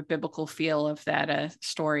has sort of a biblical feel of that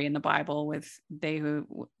story in the Bible with they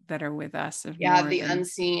that are with us. The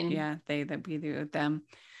unseen. Yeah, they that we do with them.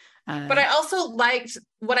 But I also liked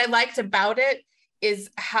about it is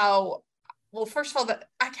how, well, first of all,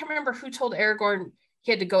 I can't remember who told Aragorn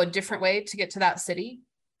he had to go a different way to get to that city.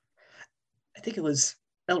 I think it was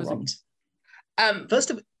Elrond.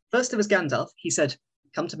 First it was Gandalf. He said,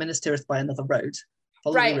 "Come to Minas Tirith by another road."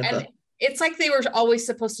 Follow the river. And it's like they were always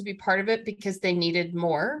supposed to be part of it because they needed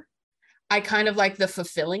more. I kind of like the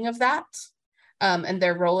fulfilling of that, and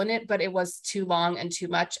their role in it, but it was too long and too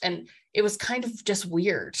much, and it was kind of just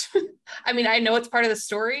weird. I mean, I know it's part of the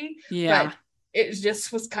story, but it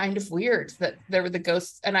just was kind of weird that there were the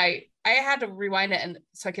ghosts, and I had to rewind it and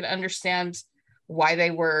so I could understand why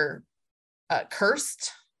they were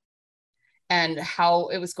cursed and how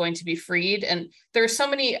it was going to be freed. And there are so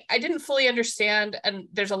many I didn't fully understand, and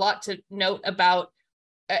there's a lot to note about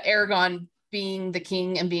Aragorn being the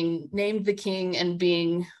king and being named the king and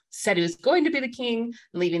being said he was going to be the king,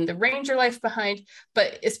 leaving the ranger life behind,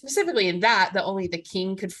 but specifically in that only the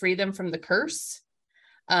king could free them from the curse,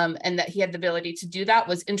 and that he had the ability to do that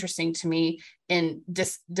was interesting to me in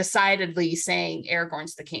decidedly saying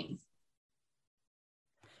Aragorn's the king.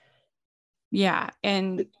 Yeah,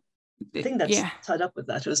 and the thing that's tied up with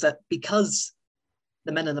that was that because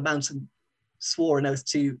the men in the mountain swore an oath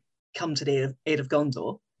to come to the aid of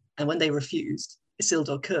Gondor, and when they refused,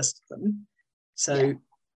 Isildur cursed them. So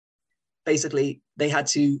basically they had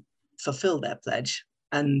to fulfill their pledge,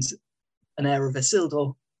 and an heir of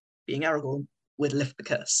Isildur, being Aragorn, would lift the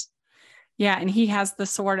curse. Yeah, and he has the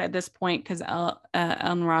sword at this point because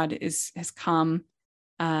Elrond has come,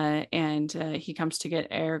 and he comes to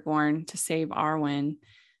get Aragorn to save Arwen,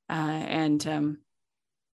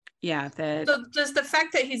 yeah. So does the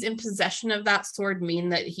fact that he's in possession of that sword mean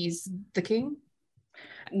that he's the king?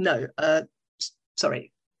 No,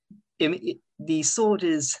 sorry. The sword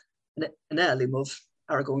is an heirloom of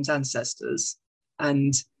Aragorn's ancestors,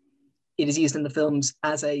 and it is used in the films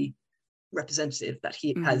as a representative that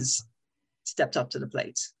he has stepped up to the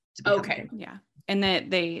plate. Okay. Yeah. And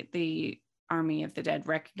that the army of the dead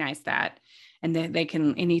recognize that, and they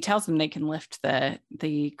can, and he tells them they can lift the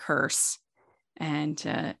curse.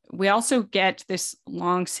 And we also get this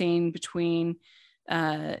long scene between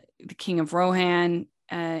the King of Rohan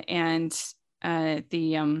and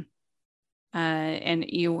Eowyn,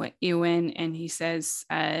 and he says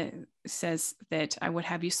that I would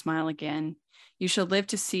have you smile again. You shall live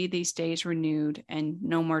to see these days renewed and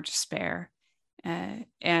no more despair.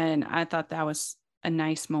 And I thought that was a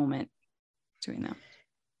nice moment doing that.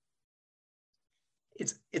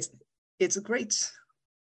 It's a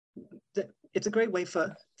great way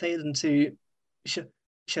for Theoden to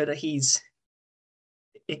show that he's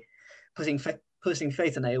putting faith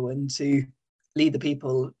in Eowyn to lead the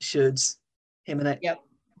people should him and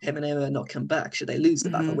Eowyn not come back, should they lose the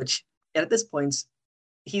battle, which at this point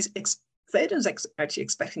Theoden's actually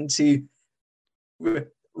expecting to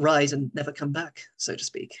rise and never come back, so to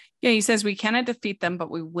speak. Yeah, he says we cannot defeat them,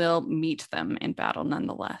 but we will meet them in battle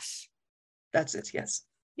nonetheless. That's it, yes.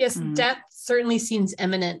 Yes, death certainly seems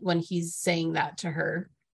imminent when he's saying that to her.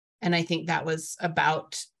 And I think that was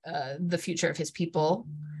about the future of his people,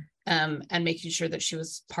 and making sure that she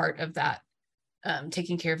was part of that,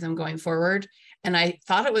 taking care of them going forward. And I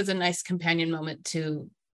thought it was a nice companion moment to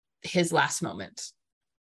his last moment.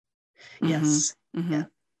 Yes. Yeah.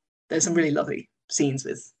 There's some really lovely scenes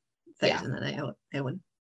with Theoden and Eowyn.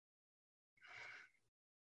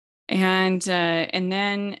 And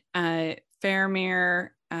then Faramir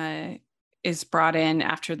is brought in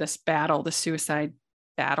after this battle, the suicide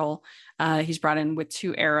battle. He's brought in with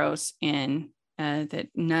 2 arrows in that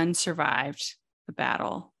none survived the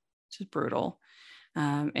battle, which is brutal.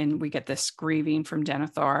 And we get this grieving from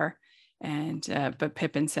Denethor, but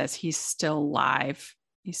Pippin says he's still alive.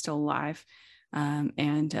 He's still alive.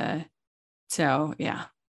 So yeah,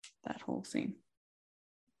 that whole scene.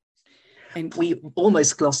 And we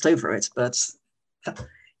almost glossed over it, but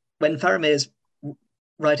when Faramir is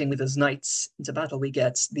riding with his knights into battle, we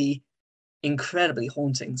get the incredibly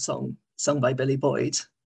haunting song sung by Billy Boyd.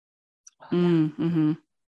 And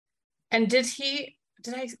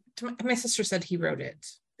my sister said he wrote it,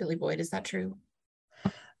 Billy Boyd, is that true?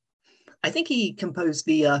 I think he composed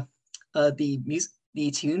the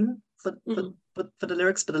tune for the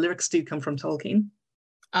lyrics, but the lyrics do come from Tolkien.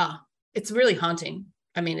 It's really haunting.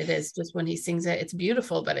 I mean, it is, just when he sings it, it's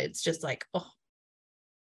beautiful, but it's just like,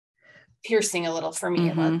 piercing a little for me.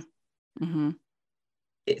 The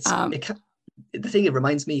thing it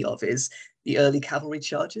reminds me of is the early cavalry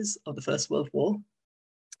charges of the First World War.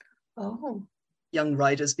 Young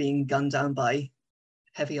riders being gunned down by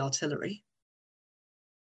heavy artillery.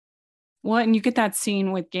 Well, and you get that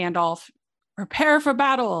scene with Gandalf, prepare for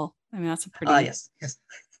battle. I mean, that's a pretty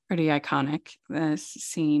pretty iconic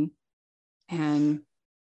scene. And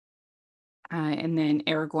then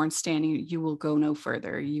Aragorn standing, you will go no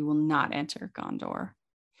further. You will not enter Gondor.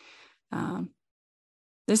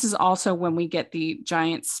 This is also when we get the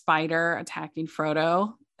giant spider attacking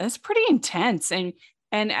Frodo. That's pretty intense. And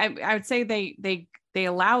I would say they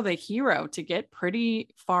allow the hero to get pretty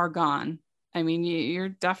far gone. I mean, you're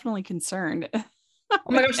definitely concerned. Oh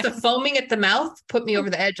my gosh, the foaming at the mouth put me over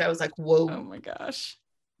the edge. I was like, whoa. Oh my gosh.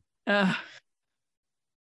 To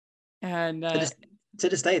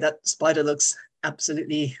this day, that spider looks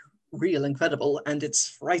absolutely real, incredible, and it's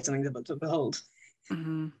frightening to behold.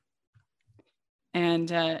 And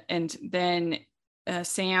then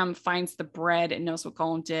Sam finds the bread and knows what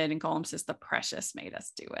Gollum did, and Gollum says, "The precious made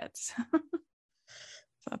us do it."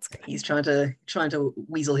 That's good. He's trying to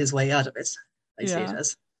weasel his way out of it. I see it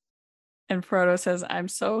as. And Frodo says, "I'm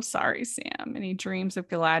so sorry, Sam." And he dreams of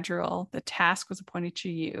Galadriel. The task was appointed to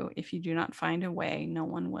you. If you do not find a way, no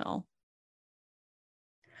one will.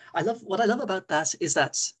 What I love about that is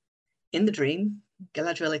that in the dream,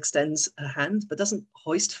 Galadriel extends her hand but doesn't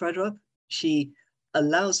hoist Frodo up. She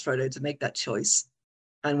allows Frodo to make that choice.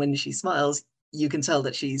 And when she smiles, you can tell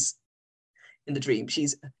that she's, in the dream,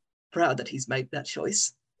 she's proud that he's made that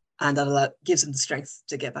choice. And that gives him the strength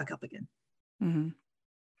to get back up again.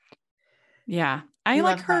 Yeah. I We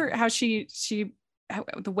like love her, that. how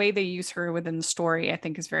the way they use her within the story, I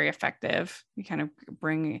think is very effective. You kind of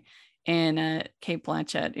bring in Kate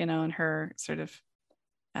Blanchett, and her sort of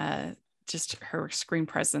just her screen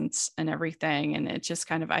presence and everything. And it just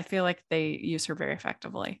kind of, I feel like they use her very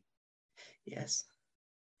effectively. Yes.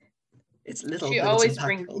 It's little, She but it's always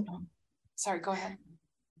brings. impactful. Sorry, go ahead.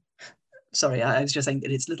 Sorry, I was just saying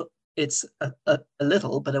that it's little. It's a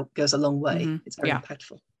little, but it goes a long way. Mhm. It's very Yeah.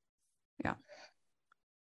 impactful. Yeah.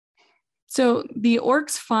 So the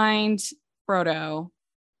orcs find Frodo,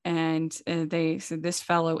 and they said this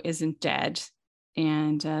fellow isn't dead,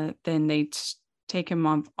 and then they take him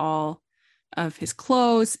off all of his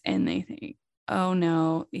clothes, and they think, oh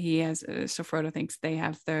no, he has. So Frodo thinks they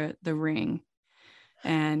have the ring,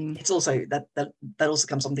 and It's also that also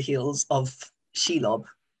comes on the heels of Shelob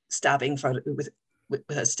stabbing Frodo with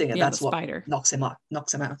her stinger. yeah, the That's what spider. knocks him out.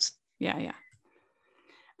 Yeah.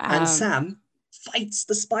 And Sam fights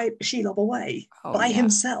the Shelob away by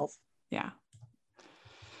himself. Yeah.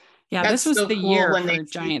 That's This was so the cool year when for they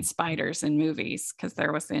giant spiders in movies, because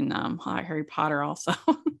there was in Harry Potter also.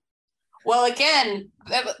 Well, again,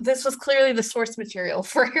 this was clearly the source material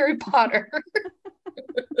for Harry Potter.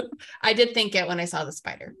 I did think it when I saw the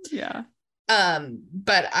spider. Yeah.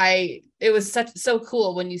 But it was so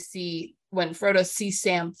cool when Frodo sees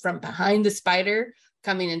Sam from behind the spider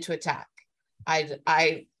coming into attack.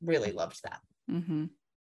 I really loved that. Mm-hmm.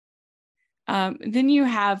 Then you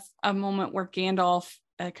have a moment where Gandalf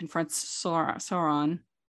confronts Sauron.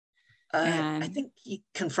 And I think he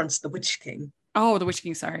confronts the Witch King. Oh, the Witch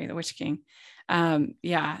King. Sorry, the Witch King.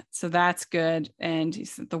 Yeah, so that's good. And he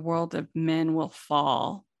said the world of men will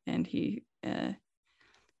fall. And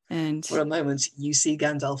For a moment, you see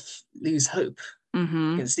Gandalf lose hope.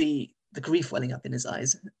 Mm-hmm. You can see the grief welling up in his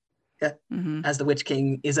eyes Mm-hmm. as the Witch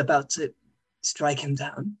King is about to strike him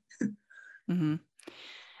down.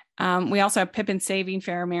 Mm-hmm. We also have Pippin saving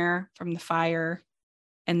Faramir from the fire,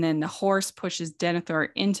 and then the horse pushes Denethor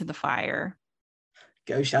into the fire.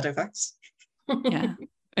 Go Shadowfax. Yeah.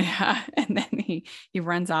 And then he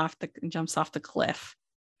runs off jumps off the cliff.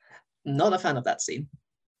 Not a fan of that scene.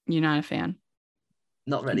 You're not a fan?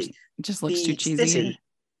 Not really. It just looks too cheesy. City,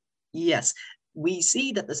 yes. We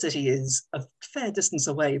see that the city is a fair distance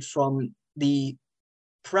away from the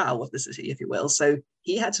prow of the city, if you will. So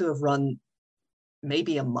he had to have run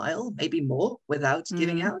maybe a mile, maybe more, without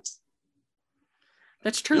giving out.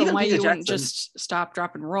 That's true. Even why you wouldn't just stop,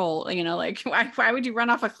 drop, and roll? Why would you run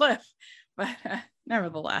off a cliff? But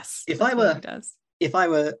nevertheless, if I were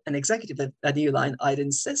an executive at New Line, I'd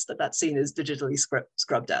insist that scene is digitally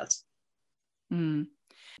scrubbed out.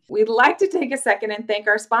 We'd like to take a second and thank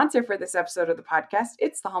our sponsor for this episode of the podcast.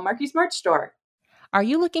 It's the Hallmarkies merch store. Are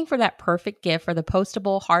you looking for that perfect gift for the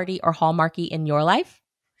postable, Hardy, or Hallmarky in your life?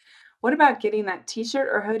 What about getting that t-shirt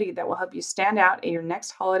or hoodie that will help you stand out at your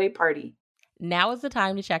next holiday party? Now is the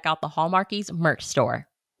time to check out the Hallmarkies merch store.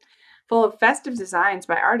 Full of festive designs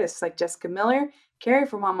by artists like Jessica Miller, Carrie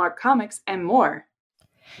from Hallmark Comics, and more.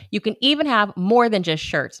 You can even have more than just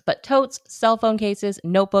shirts, but totes, cell phone cases,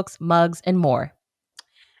 notebooks, mugs, and more.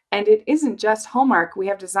 And it isn't just Hallmark. We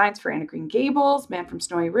have designs for Anna Green Gables, Man from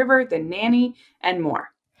Snowy River, The Nanny, and more.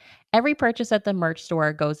 Every purchase at the merch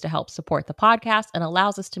store goes to help support the podcast and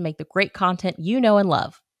allows us to make the great content you know and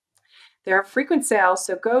love. There are frequent sales,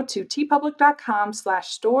 so go to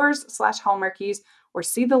tpublic.com/stores/Hallmarkies or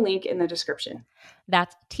see the link in the description.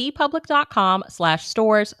 That's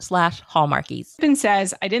tpublic.com/stores/Hallmarkies. Pippin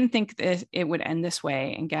says, I didn't think that it would end this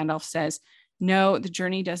way. And Gandalf says, no, the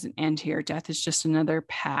journey doesn't end here. Death is just another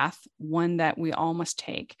path, one that we all must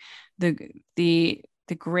take. The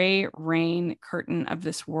gray rain curtain of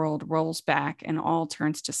this world rolls back and all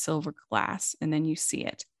turns to silver glass. And then you see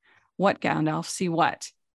it. What, Gandalf? See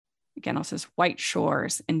what? Gandalf says, white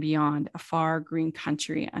shores and beyond, a far green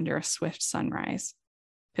country under a swift sunrise.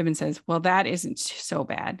 Pippin says, well, that isn't so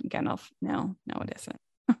bad. Gandalf, no, it isn't.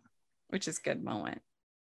 Which is a good moment.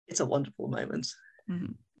 It's a wonderful moment.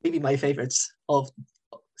 Mm-hmm. Maybe my favorite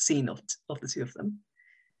scene of the two of them.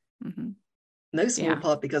 Mm-hmm. No small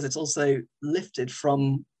part because it's also lifted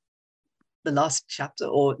from the last chapter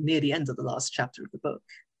or near the end of the last chapter of the book,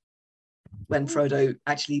 when Frodo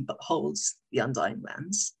actually holds the Undying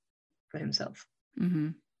Lands for himself. Mm-hmm.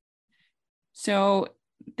 So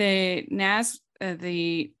the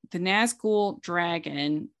Nazgul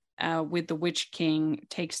dragon with the Witch King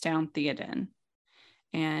takes down Theoden.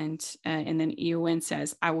 And then Eowyn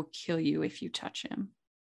says, I will kill you if you touch him.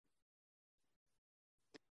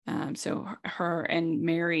 So her and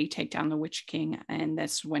Mary take down the Witch King. And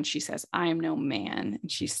that's when she says, I am no man.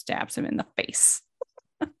 And she stabs him in the face.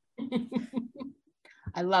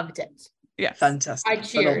 I loved it. Yes. Fantastic. I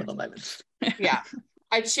cheered. Phenomenal moment. Yeah,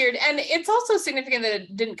 I cheered. And it's also significant that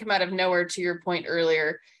it didn't come out of nowhere, to your point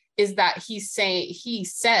earlier, is that he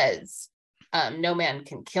says, no man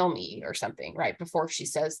can kill me or something right before she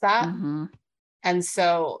says that. Mm-hmm. And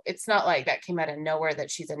so it's not like that came out of nowhere that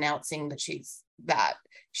she's announcing that she's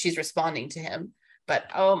responding to him. But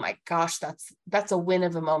oh my gosh, that's a win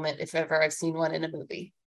of a moment if ever I've seen one in a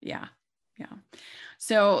movie. Yeah.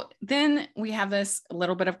 So then we have this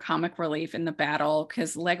little bit of comic relief in the battle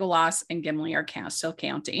because Legolas and Gimli are still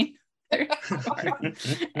counting. and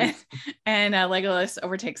Legolas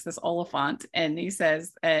overtakes this Oliphant, and he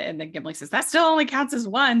says, and then Gimli says, that still only counts as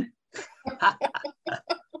one.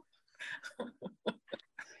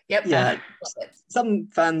 Yep. Yeah. Some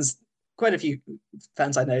fans, quite a few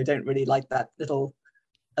fans I know, don't really like that little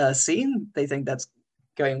scene. They think that's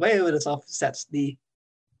going way over the top, set a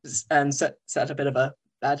bit of a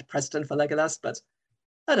bad precedent for Legolas. But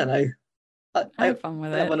I don't know. I have fun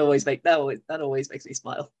with that it. One always makes me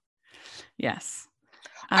smile. Yes.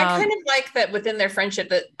 I kind of like that within their friendship,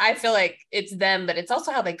 that I feel like it's them, but it's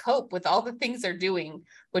also how they cope with all the things they're doing,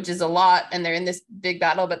 which is a lot. And they're in this big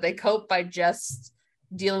battle, but they cope by just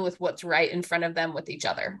dealing with what's right in front of them with each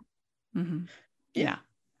other. Mm-hmm. Yeah.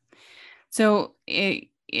 So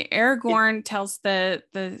Aragorn tells the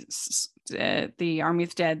army of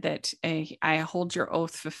the dead that I hold your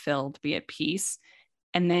oath fulfilled, be at peace.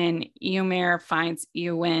 And then Eomer finds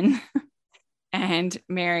Eowyn and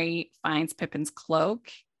Merry finds Pippin's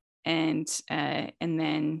cloak. And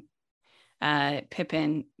then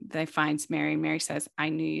Pippin finds Merry. Merry says, I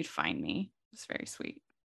knew you'd find me. It's very sweet.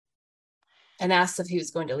 And asks if he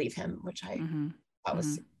was going to leave him, which I thought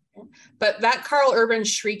was Mm-hmm. But that Carl Urban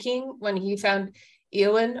shrieking when he found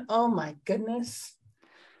Eowyn, oh my goodness.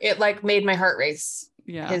 It like made my heart race.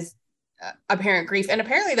 Yeah. His apparent grief. And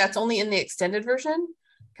apparently that's only in the extended version.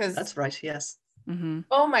 Because that's right, yes. Mm-hmm.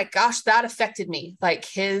 Oh my gosh, that affected me. Like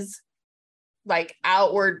his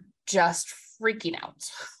outward just freaking out.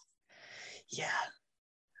 Yeah.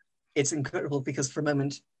 It's incredible because for a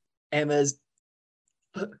moment, Emma's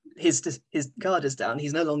his guard is down.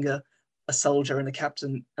 He's no longer a soldier and a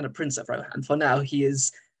captain and a prince of Rohan. For now, he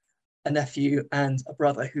is a nephew and a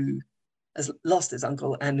brother who has lost his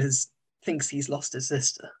uncle and thinks he's lost his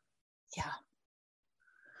sister. Yeah.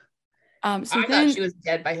 So I thought she was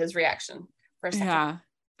dead by his reaction for a second. Yeah.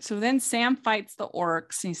 So then Sam fights the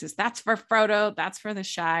orcs and he says, that's for Frodo, that's for the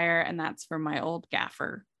Shire, and that's for my old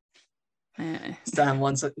gaffer. Sam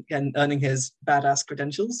once again earning his badass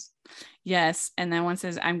credentials. Yes. And then one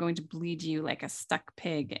says, I'm going to bleed you like a stuck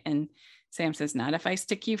pig. And Sam says, not if I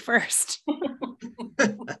stick you first.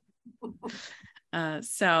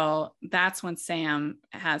 So that's when Sam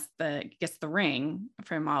gets the ring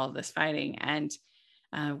from all of this fighting. And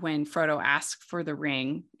when Frodo asks for the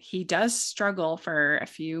ring, he does struggle for a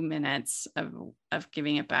few minutes of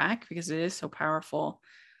giving it back because it is so powerful.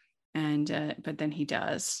 And but then he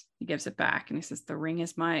gives it back, and he says,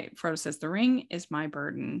 Frodo says, the ring is my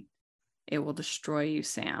burden. It will destroy you,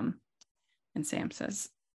 Sam. And Sam says,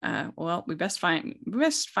 well, we best find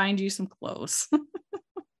you some clothes.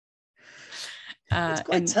 It's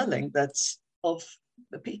quite telling that of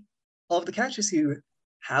the characters who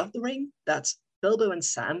have the ring, that Bilbo and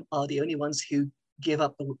Sam are the only ones who give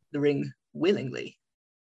up the ring willingly.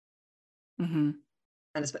 Mm-hmm.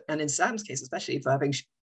 And in Sam's case, especially for having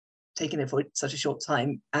taken it for such a short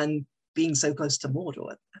time and being so close to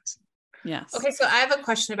Mordor. Yes. Okay, so I have a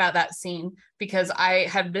question about that scene because I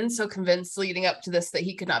had been so convinced leading up to this that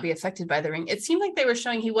he could not be affected by the ring. It seemed like they were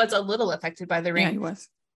showing he was a little affected by the ring. Yeah, he was.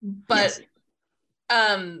 But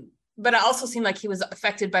but it also seemed like he was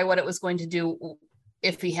affected by what it was going to do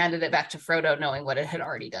if he handed it back to Frodo, knowing what it had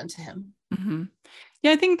already done to him. Mm-hmm.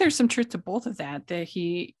 Yeah, I think there's some truth to both of that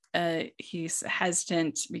he's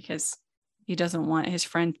hesitant because he doesn't want his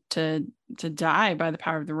friend to die by the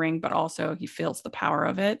power of the ring, but also he feels the power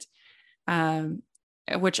of it.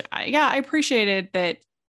 Which I appreciated that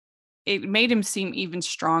it made him seem even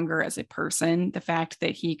stronger as a person. The fact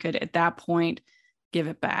that he could at that point give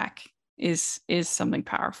it back is something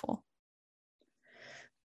powerful.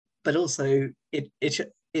 But also it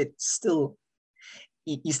still,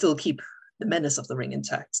 you still keep the menace of the ring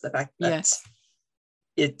intact. The fact that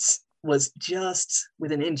it was just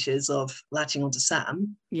within inches of latching onto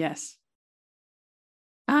Sam. Yes.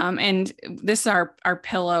 And this is our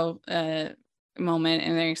pillow moment,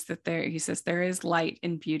 and he says there is light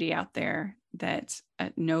and beauty out there that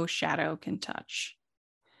no shadow can touch.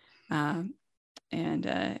 And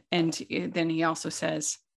then he also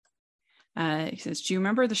says, do you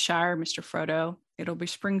remember the Shire, Mr. Frodo? It'll be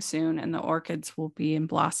spring soon, and the orchids will be in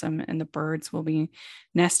blossom, and the birds will be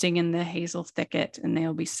nesting in the hazel thicket, and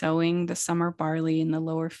they'll be sowing the summer barley in the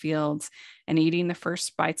lower fields and eating the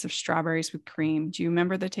first bites of strawberries with cream. Do you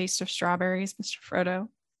remember the taste of strawberries, Mr. Frodo?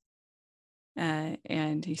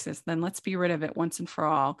 And he says, then let's be rid of it once and for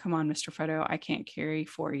all. Come on, Mr. Frodo. I can't carry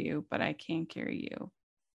for you, but I can carry you.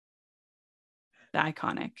 The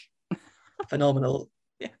iconic. Phenomenal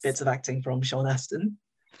Yes. bits of acting from Sean Astin.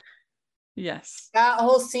 Yes. That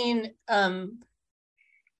whole scene kind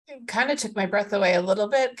of took my breath away a little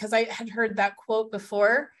bit because I had heard that quote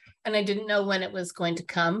before and I didn't know when it was going to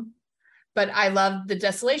come. But I loved the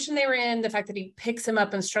desolation they were in, the fact that he picks him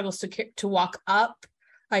up and struggles to walk up.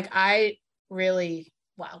 Like, I really,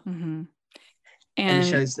 wow. Mm-hmm. And it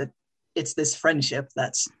shows that it's this friendship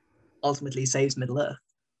that ultimately saves Middle-earth.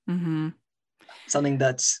 Mm-hmm. Something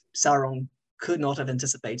that Sauron could not have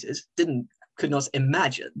anticipated, could not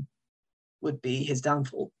imagine would be his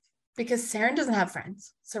downfall. Because Sauron doesn't have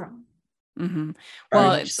friends. Sauron. Mm-hmm. Very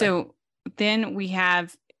Well, much so then we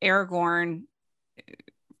have Aragorn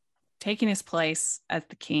taking his place as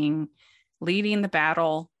the king, leading the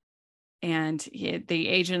battle, and the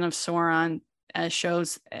agent of Sauron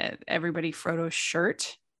shows everybody Frodo's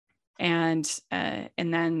shirt, and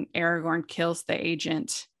then Aragorn kills the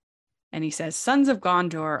agent, and he says, "Sons of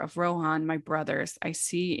Gondor, of Rohan, my brothers, I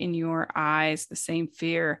see in your eyes the same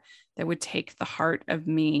fear that would take the heart of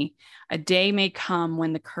me. A day may come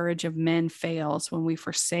when the courage of men fails, when we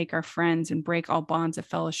forsake our friends and break all bonds of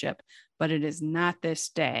fellowship. But it is not this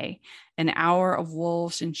day, an hour of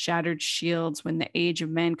wolves and shattered shields when the age of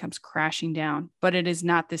men comes crashing down. But it is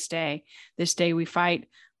not this day. This day we fight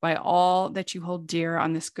by all that you hold dear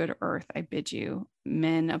on this good earth. I bid you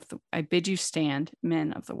stand,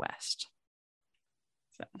 men of the West."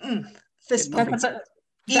 So. Fist pumping.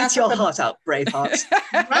 Eat That's your what heart out, Braveheart.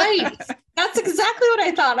 Right. That's exactly what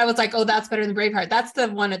I thought. I was like, oh, that's better than Braveheart. That's the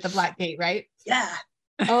one at the Black Gate, right? Yeah.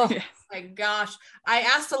 Oh Yes. my gosh. I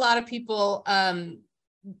asked a lot of people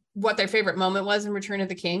what their favorite moment was in Return of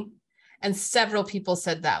the King, and several people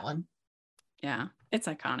said that one. Yeah, it's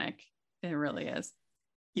iconic. It really is.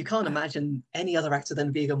 You can't imagine any other actor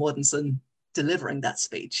than Viggo Mortensen delivering that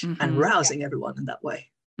speech Mhm. and rousing everyone in that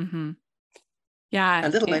way. Mm-hmm. Yeah. A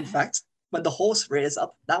little known fact, when the horse rears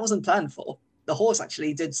up, that wasn't planned for. The horse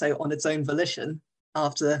actually did so on its own volition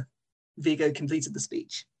after Viggo completed the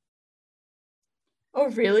speech. Oh,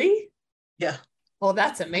 really? Yeah, Well,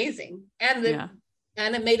 that's amazing. And Yeah.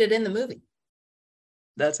 and it made it in the movie.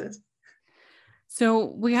 that's it. So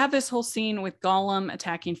we have this whole scene with Gollum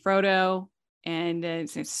attacking Frodo, and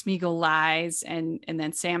Smeagol lies, and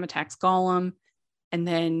then Sam attacks Gollum, and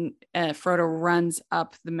then Frodo runs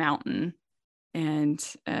up the mountain, and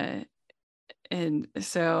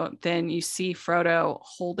so then you see Frodo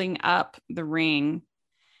holding up the ring,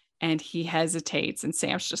 and he hesitates, and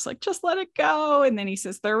Sam's just like, just let it go, and then he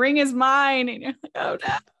says, the ring is mine, and you're like, oh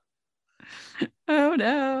no, oh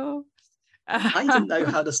no. I didn't know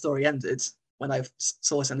how the story ended when I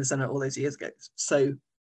saw it in the cinema all those years ago. So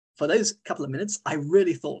for those couple of minutes, I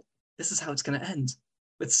really thought, this is how it's going to end,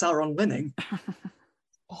 with Sauron winning.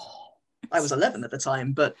 Oh, I was 11 at the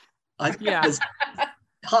time, but Yeah.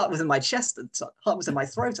 heart was in my chest, heart was in my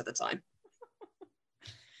throat at the time.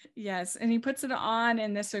 Yes, and he puts it on,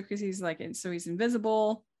 and this because he's like, so he's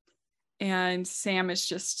invisible, and Sam is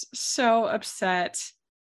just so upset,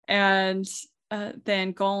 and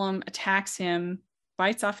then Gollum attacks him,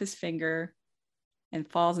 bites off his finger, and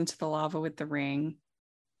falls into the lava with the ring,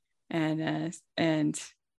 and you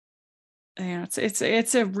know,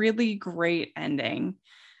 it's a really great ending.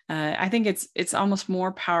 I think it's almost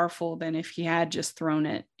more powerful than if he had just thrown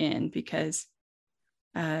it in, because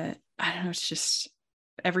I don't know, it's just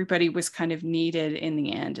everybody was kind of needed in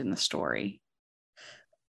the end in the story.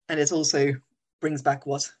 And it also brings back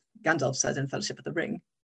what Gandalf said in Fellowship of the Ring.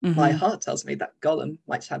 Mm-hmm. My heart tells me that Gollum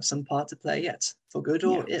might have some part to play yet, for good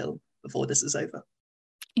or ill, before this is over.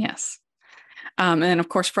 Yes. And then, of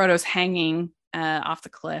course, Frodo's hanging off the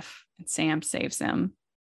cliff, and Sam saves him.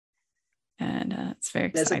 And it's very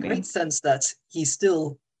exciting. There's a great sense that he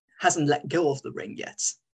still hasn't let go of the ring yet,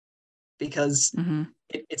 because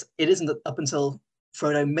it isn't up until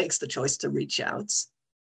Frodo makes the choice to reach out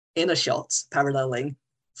in a shot paralleling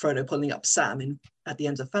Frodo pulling up Sam at the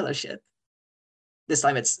end of Fellowship. This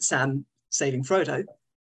time it's Sam saving Frodo,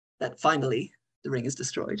 that finally the ring is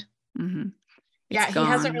destroyed. Mm-hmm. Yeah, he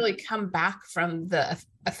hasn't really come back from the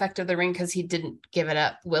effect of the ring because he didn't give it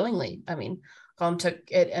up willingly. I mean, Gollum took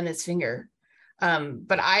it in his finger.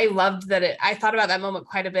 But I loved that I thought about that moment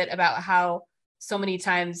quite a bit, about how so many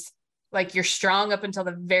times, like, you're strong up until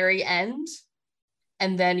the very end,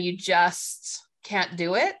 and then you just can't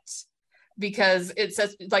do it, because it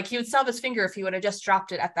says like he would still have his finger if he would have just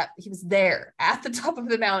dropped it at that. He was there at the top of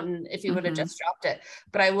the mountain if he would have just dropped it.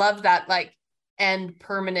 But I love that like end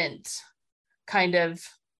permanent kind of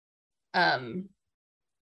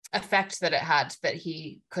effect that it had, that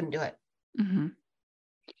he couldn't do it.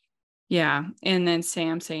 Yeah. And then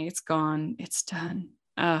Sam saying it's gone, it's done.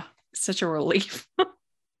 Such a relief.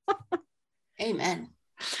 Amen.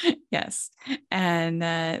 Yes. And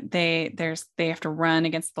they have to run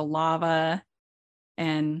against the lava,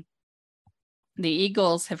 and the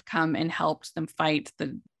eagles have come and helped them fight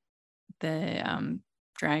the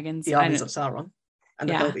dragons, the armies of Sauron and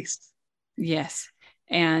the Hell Beasts. Yes.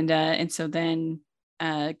 And so then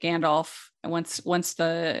Gandalf, once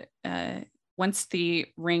the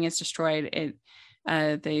ring is destroyed,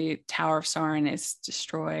 the Tower of Sauron is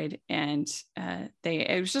destroyed, and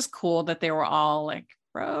it was just cool that they were all like,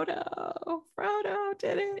 Frodo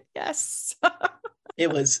did it. Yes.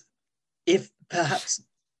 It was, if perhaps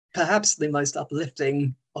the most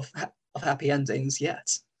uplifting of happy endings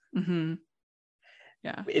yet.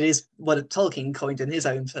 Yeah. It is what Tolkien coined in his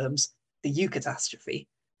own terms, the eucatastrophe,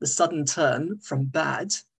 the sudden turn from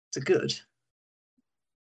bad to good.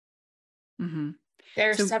 There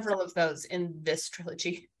are several of those in this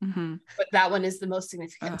trilogy, but that one is the most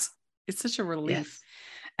significant. It's such a relief.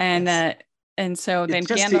 Yes. And so then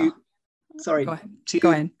Gandalf. Go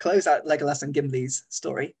ahead. Close out Legolas and Gimli's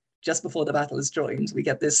story, just before the battle is joined, we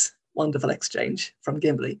get this wonderful exchange from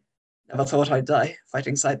Gimli. Never thought I'd die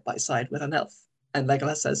fighting side by side with an elf. And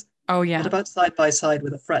Legolas says, oh yeah, what about side by side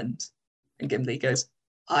with a friend? And Gimli goes,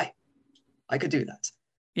 I could do that.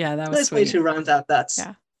 Yeah, that was nice sweet. way to round out that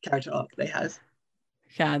character arc they had.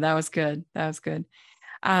 Yeah, that was good.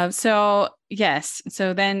 So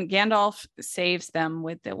then Gandalf saves them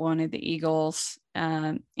with one of the eagles,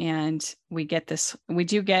 and we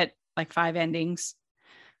do get like 5 endings,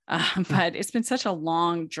 but it's been such a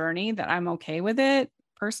long journey that I'm okay with it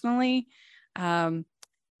personally.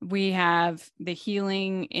 We have the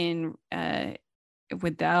healing in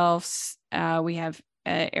with the elves. We have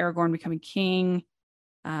Aragorn becoming king,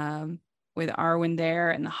 with Arwen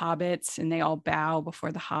there and the hobbits, and they all bow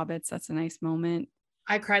before the hobbits. That's a nice moment.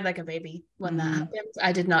 I cried like a baby when that happened.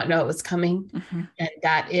 I did not know it was coming. And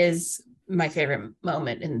that is my favorite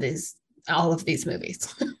moment in all of these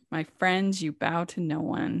movies. My friends, you bow to no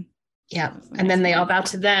one. Yeah. And then they all bow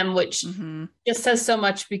to them, which just says so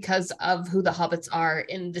much because of who the hobbits are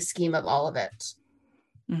in the scheme of all of it.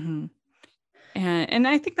 And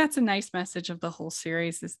I think that's a nice message of the whole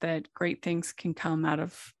series, is that great things can come out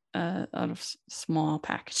of small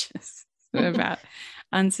packages. About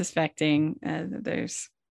unsuspecting there's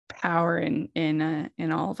power in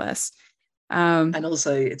all of us. And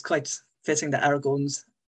also it's quite fitting that Aragorn's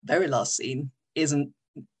very last scene isn't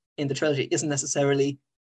necessarily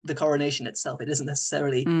the coronation itself. It isn't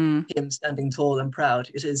necessarily him standing tall and proud.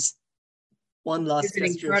 It is one last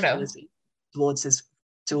gesture of humility towards his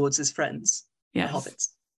friends, the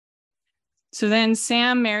hobbits. So then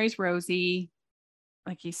Sam marries Rosie,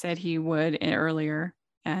 like he said he would earlier.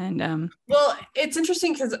 And well, it's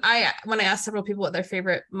interesting because when I asked several people what their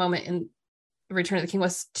favorite moment in Return of the King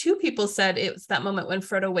was, 2 people said it was that moment when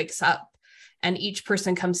Frodo wakes up and each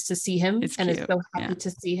person comes to see him is so happy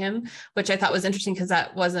to see him, which I thought was interesting because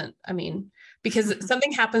that wasn't, because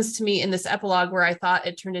something happens to me in this epilogue where I thought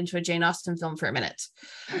it turned into a Jane Austen film for a minute.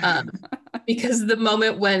 Because the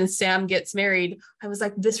moment when Sam gets married, I was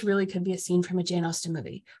like, this really could be a scene from a Jane Austen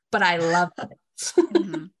movie, but I loved it.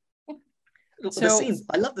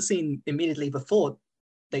 I love the scene immediately before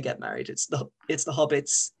they get married. It's the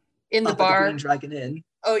hobbits in the bar, the Green Dragon Inn.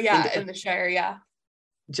 Oh yeah, in the Shire, yeah.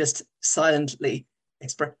 Just silently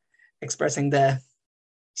expressing their,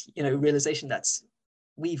 realization that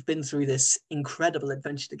we've been through this incredible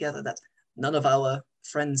adventure together that none of our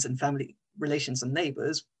friends and family relations and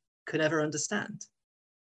neighbors could ever understand.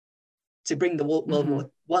 To bring the World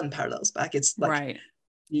War I parallels back, it's like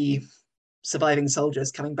the surviving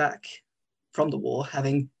soldiers coming back from the war,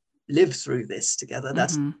 having lived through this together,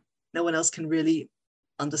 that no one else can really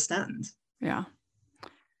understand. Yeah.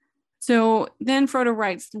 So then Frodo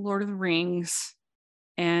writes The Lord of the Rings,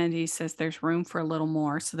 and he says there's room for a little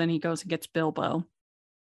more. So then he goes and gets Bilbo.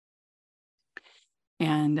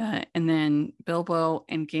 And then Bilbo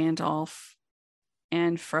and Gandalf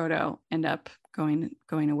and Frodo end up going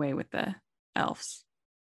away with the elves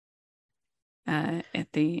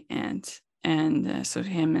at the end. And so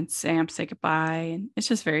him and Sam say goodbye, and it's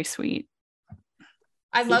just very sweet.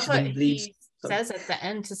 I love what he says at the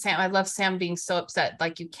end to Sam. I love Sam being so upset,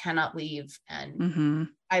 like, you cannot leave. And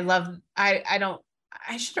I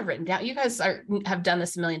I should have written down. You guys have done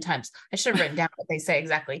this a million times. I should have written down what they say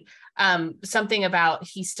exactly. Something about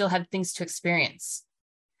he still had things to experience,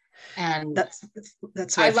 and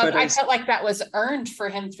that's where I felt like that was earned for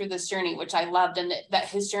him through this journey, which I loved, and that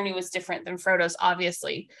his journey was different than Frodo's.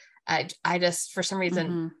 Obviously, I just for some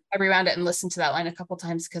reason I rewound it and listened to that line a couple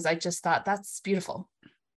times because I just thought that's beautiful.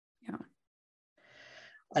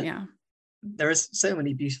 Yeah. There are so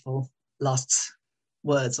many beautiful last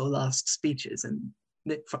words or last speeches in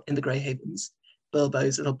the Grey Havens.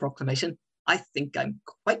 Bilbo's little proclamation. I think I'm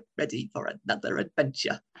quite ready for another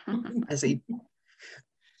adventure. As he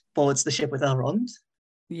boards the ship with Elrond.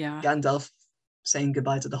 Yeah. Gandalf saying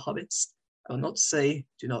goodbye to the hobbits. I will not say,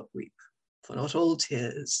 do not weep, for not all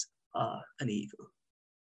tears are an evil.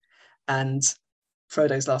 And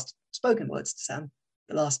Frodo's last spoken words to Sam.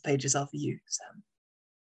 The last pages are for you, Sam.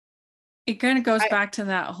 It kind of goes back to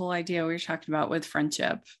that whole idea we were talking about with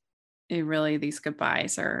friendship. It really, these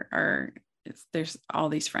goodbyes are there's all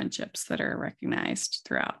these friendships that are recognized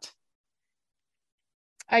throughout.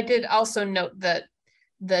 I did also note that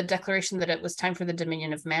the declaration that it was time for the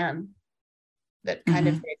Dominion of Man, that kind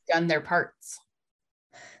of done their parts.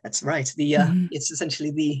 That's right. It's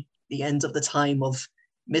essentially the end of the time of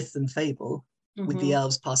myth and fable with the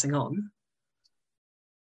elves passing on.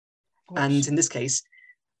 And in this case,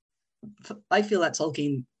 I feel that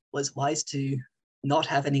Tolkien was wise to not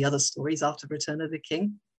have any other stories after Return of the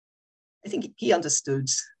King. I think he understood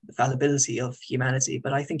the fallibility of humanity,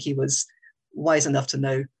 but I think he was wise enough to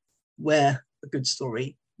know where a good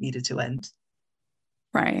story needed to end.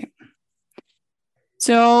 Right.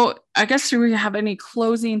 So I guess, do we have any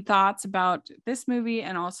closing thoughts about this movie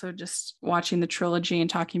and also just watching the trilogy and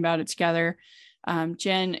talking about it together?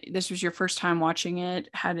 Jen, this was your first time watching it.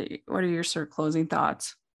 What are your sort of closing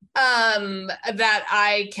thoughts? That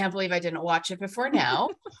I can't believe I didn't watch it before now.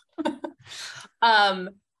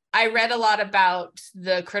 I read a lot about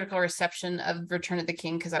the critical reception of Return of the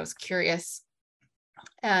King because I was curious.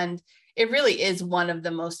 And it really is one of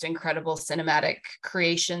the most incredible cinematic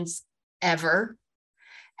creations ever.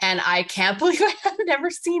 And I can't believe I have never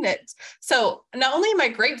seen it. So not only am I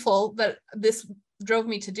grateful that this drove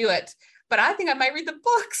me to do it, but I think I might read the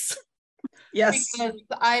books. Yes. Because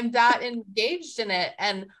I'm that engaged in it.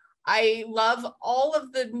 And I love all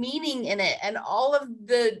of the meaning in it and all of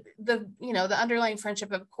the underlying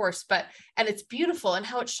friendship, of course, and it's beautiful and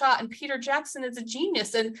how it's shot, and Peter Jackson is a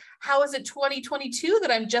genius. And how is it 2022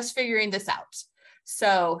 that I'm just figuring this out?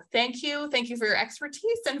 So thank you for your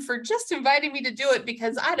expertise and for just inviting me to do it,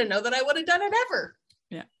 because I don't know that I would have done it ever.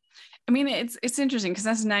 Yeah. I mean, it's interesting because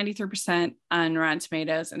that's 93% on Rotten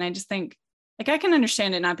Tomatoes. And I just think, like, I can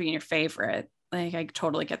understand it not being your favorite. Like, I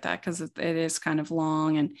totally get that because it is kind of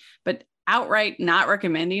long, but outright not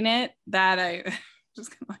recommending it, that I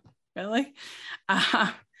just kind of like, really?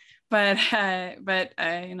 But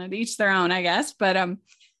to each their own, I guess. But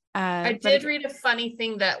I did read a funny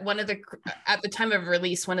thing that at the time of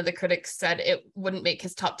release, one of the critics said it wouldn't make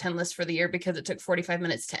his top 10 list for the year because it took 45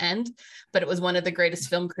 minutes to end, but it was one of the greatest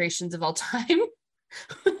film creations of all time.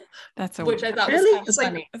 Which I thought really? was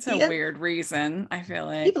kind of funny. That's a weird reason, I feel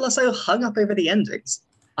like. People are so hung up over the endings,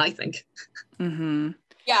 I think.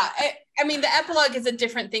 Yeah, I mean, the epilogue is a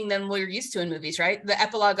different thing than we're used to in movies, right? The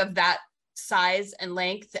epilogue of that size and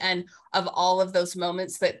length and of all of those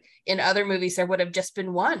moments that in other movies there would have just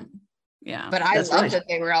been one. Yeah. But I love that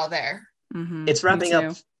they were all there. It's wrapping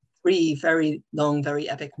up 3 very long, very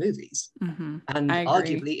epic movies. And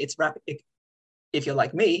arguably it's if you're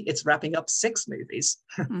like me, it's wrapping up 6 movies.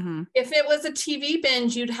 If it was a TV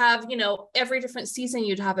binge, you'd have, every different season,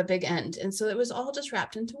 you'd have a big end. And so it was all just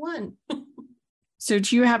wrapped into one. So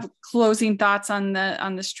do you have closing thoughts on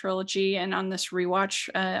this trilogy and on this rewatch,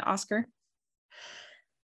 Oscar?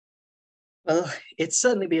 Well, it's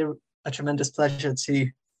certainly been a tremendous pleasure to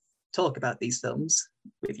talk about these films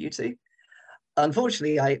with you two.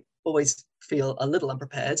 Unfortunately, I always feel a little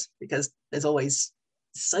unprepared because there's always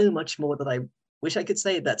so much more that I wish I could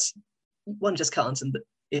say that one just can't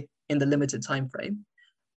in the limited time frame.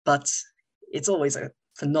 But it's always a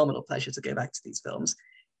phenomenal pleasure to go back to these films,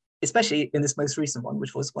 especially in this most recent one,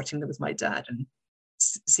 which was watching them with my dad and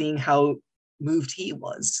seeing how moved he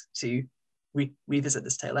was to revisit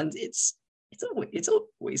this tale. And it's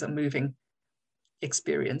always a moving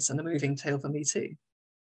experience and a moving tale for me too.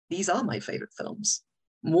 These are my favorite films,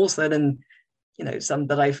 more so than some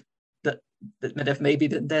that have maybe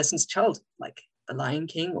been there since childhood, like The Lion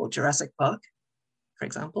King or Jurassic Park, for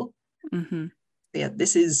example. Yeah,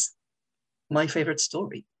 this is my favorite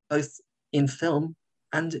story, both in film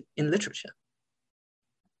and in literature.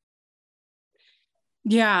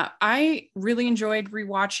 Yeah, I really enjoyed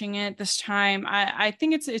rewatching it this time. I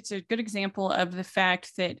think it's a good example of the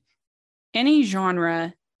fact that any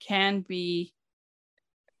genre can be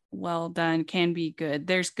well done, can be good.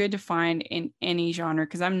 There's good to find in any genre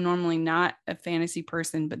because I'm normally not a fantasy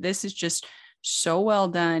person, but this is just so well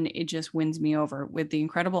done. It just wins me over with the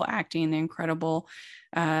incredible acting, the incredible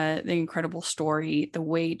story, the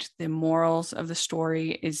weight, the morals of the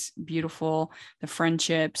story is beautiful, the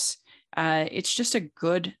friendships. It's just a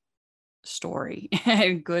good story,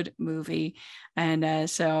 a good movie. And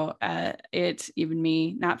it's even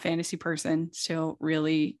me, not fantasy person, still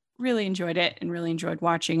really enjoyed it and really enjoyed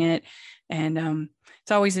watching it. And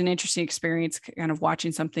it's always an interesting experience kind of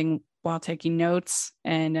watching something while taking notes.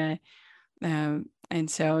 And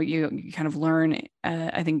so you kind of learn,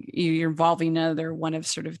 I think you're involving another one of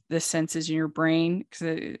sort of the senses in your brain.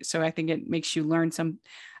 So I think it makes you learn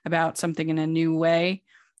about something in a new way.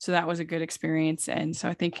 So that was a good experience. And so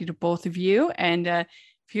I thank you to both of you. And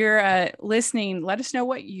if you're listening, let us know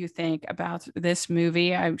what you think about this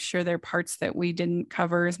movie. I'm sure there are parts that we didn't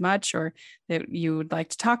cover as much or that you would like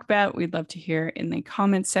to talk about. We'd love to hear in the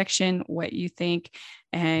comments section what you think.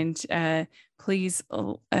 And please,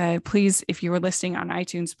 if you were listening on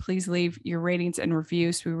iTunes, please leave your ratings and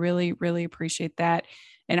reviews. We really, really appreciate that.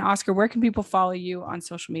 And Oscar, where can people follow you on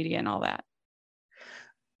social media and all that?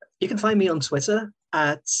 You can find me on Twitter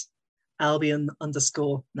at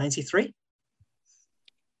Albion_93.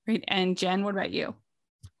 Great. And Jen, what about you?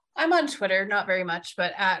 I'm on Twitter, not very much,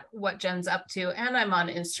 but at What Jen's Up To. And I'm on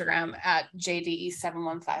Instagram at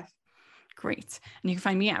JDE715. Great. And you can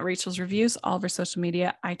find me at Rachel's Reviews, all of our social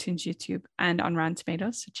media, iTunes, YouTube, and on Rotten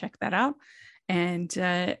Tomatoes. So check that out. And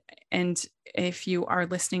if you are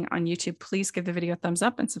listening on YouTube, please give the video a thumbs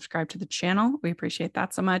up and subscribe to the channel. We appreciate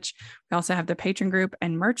that so much. We also have the Patreon group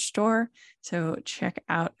and merch store. So check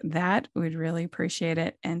out that. We'd really appreciate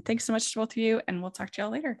it. And thanks so much to both of you. And we'll talk to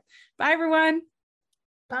y'all later. Bye, everyone.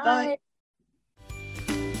 Bye.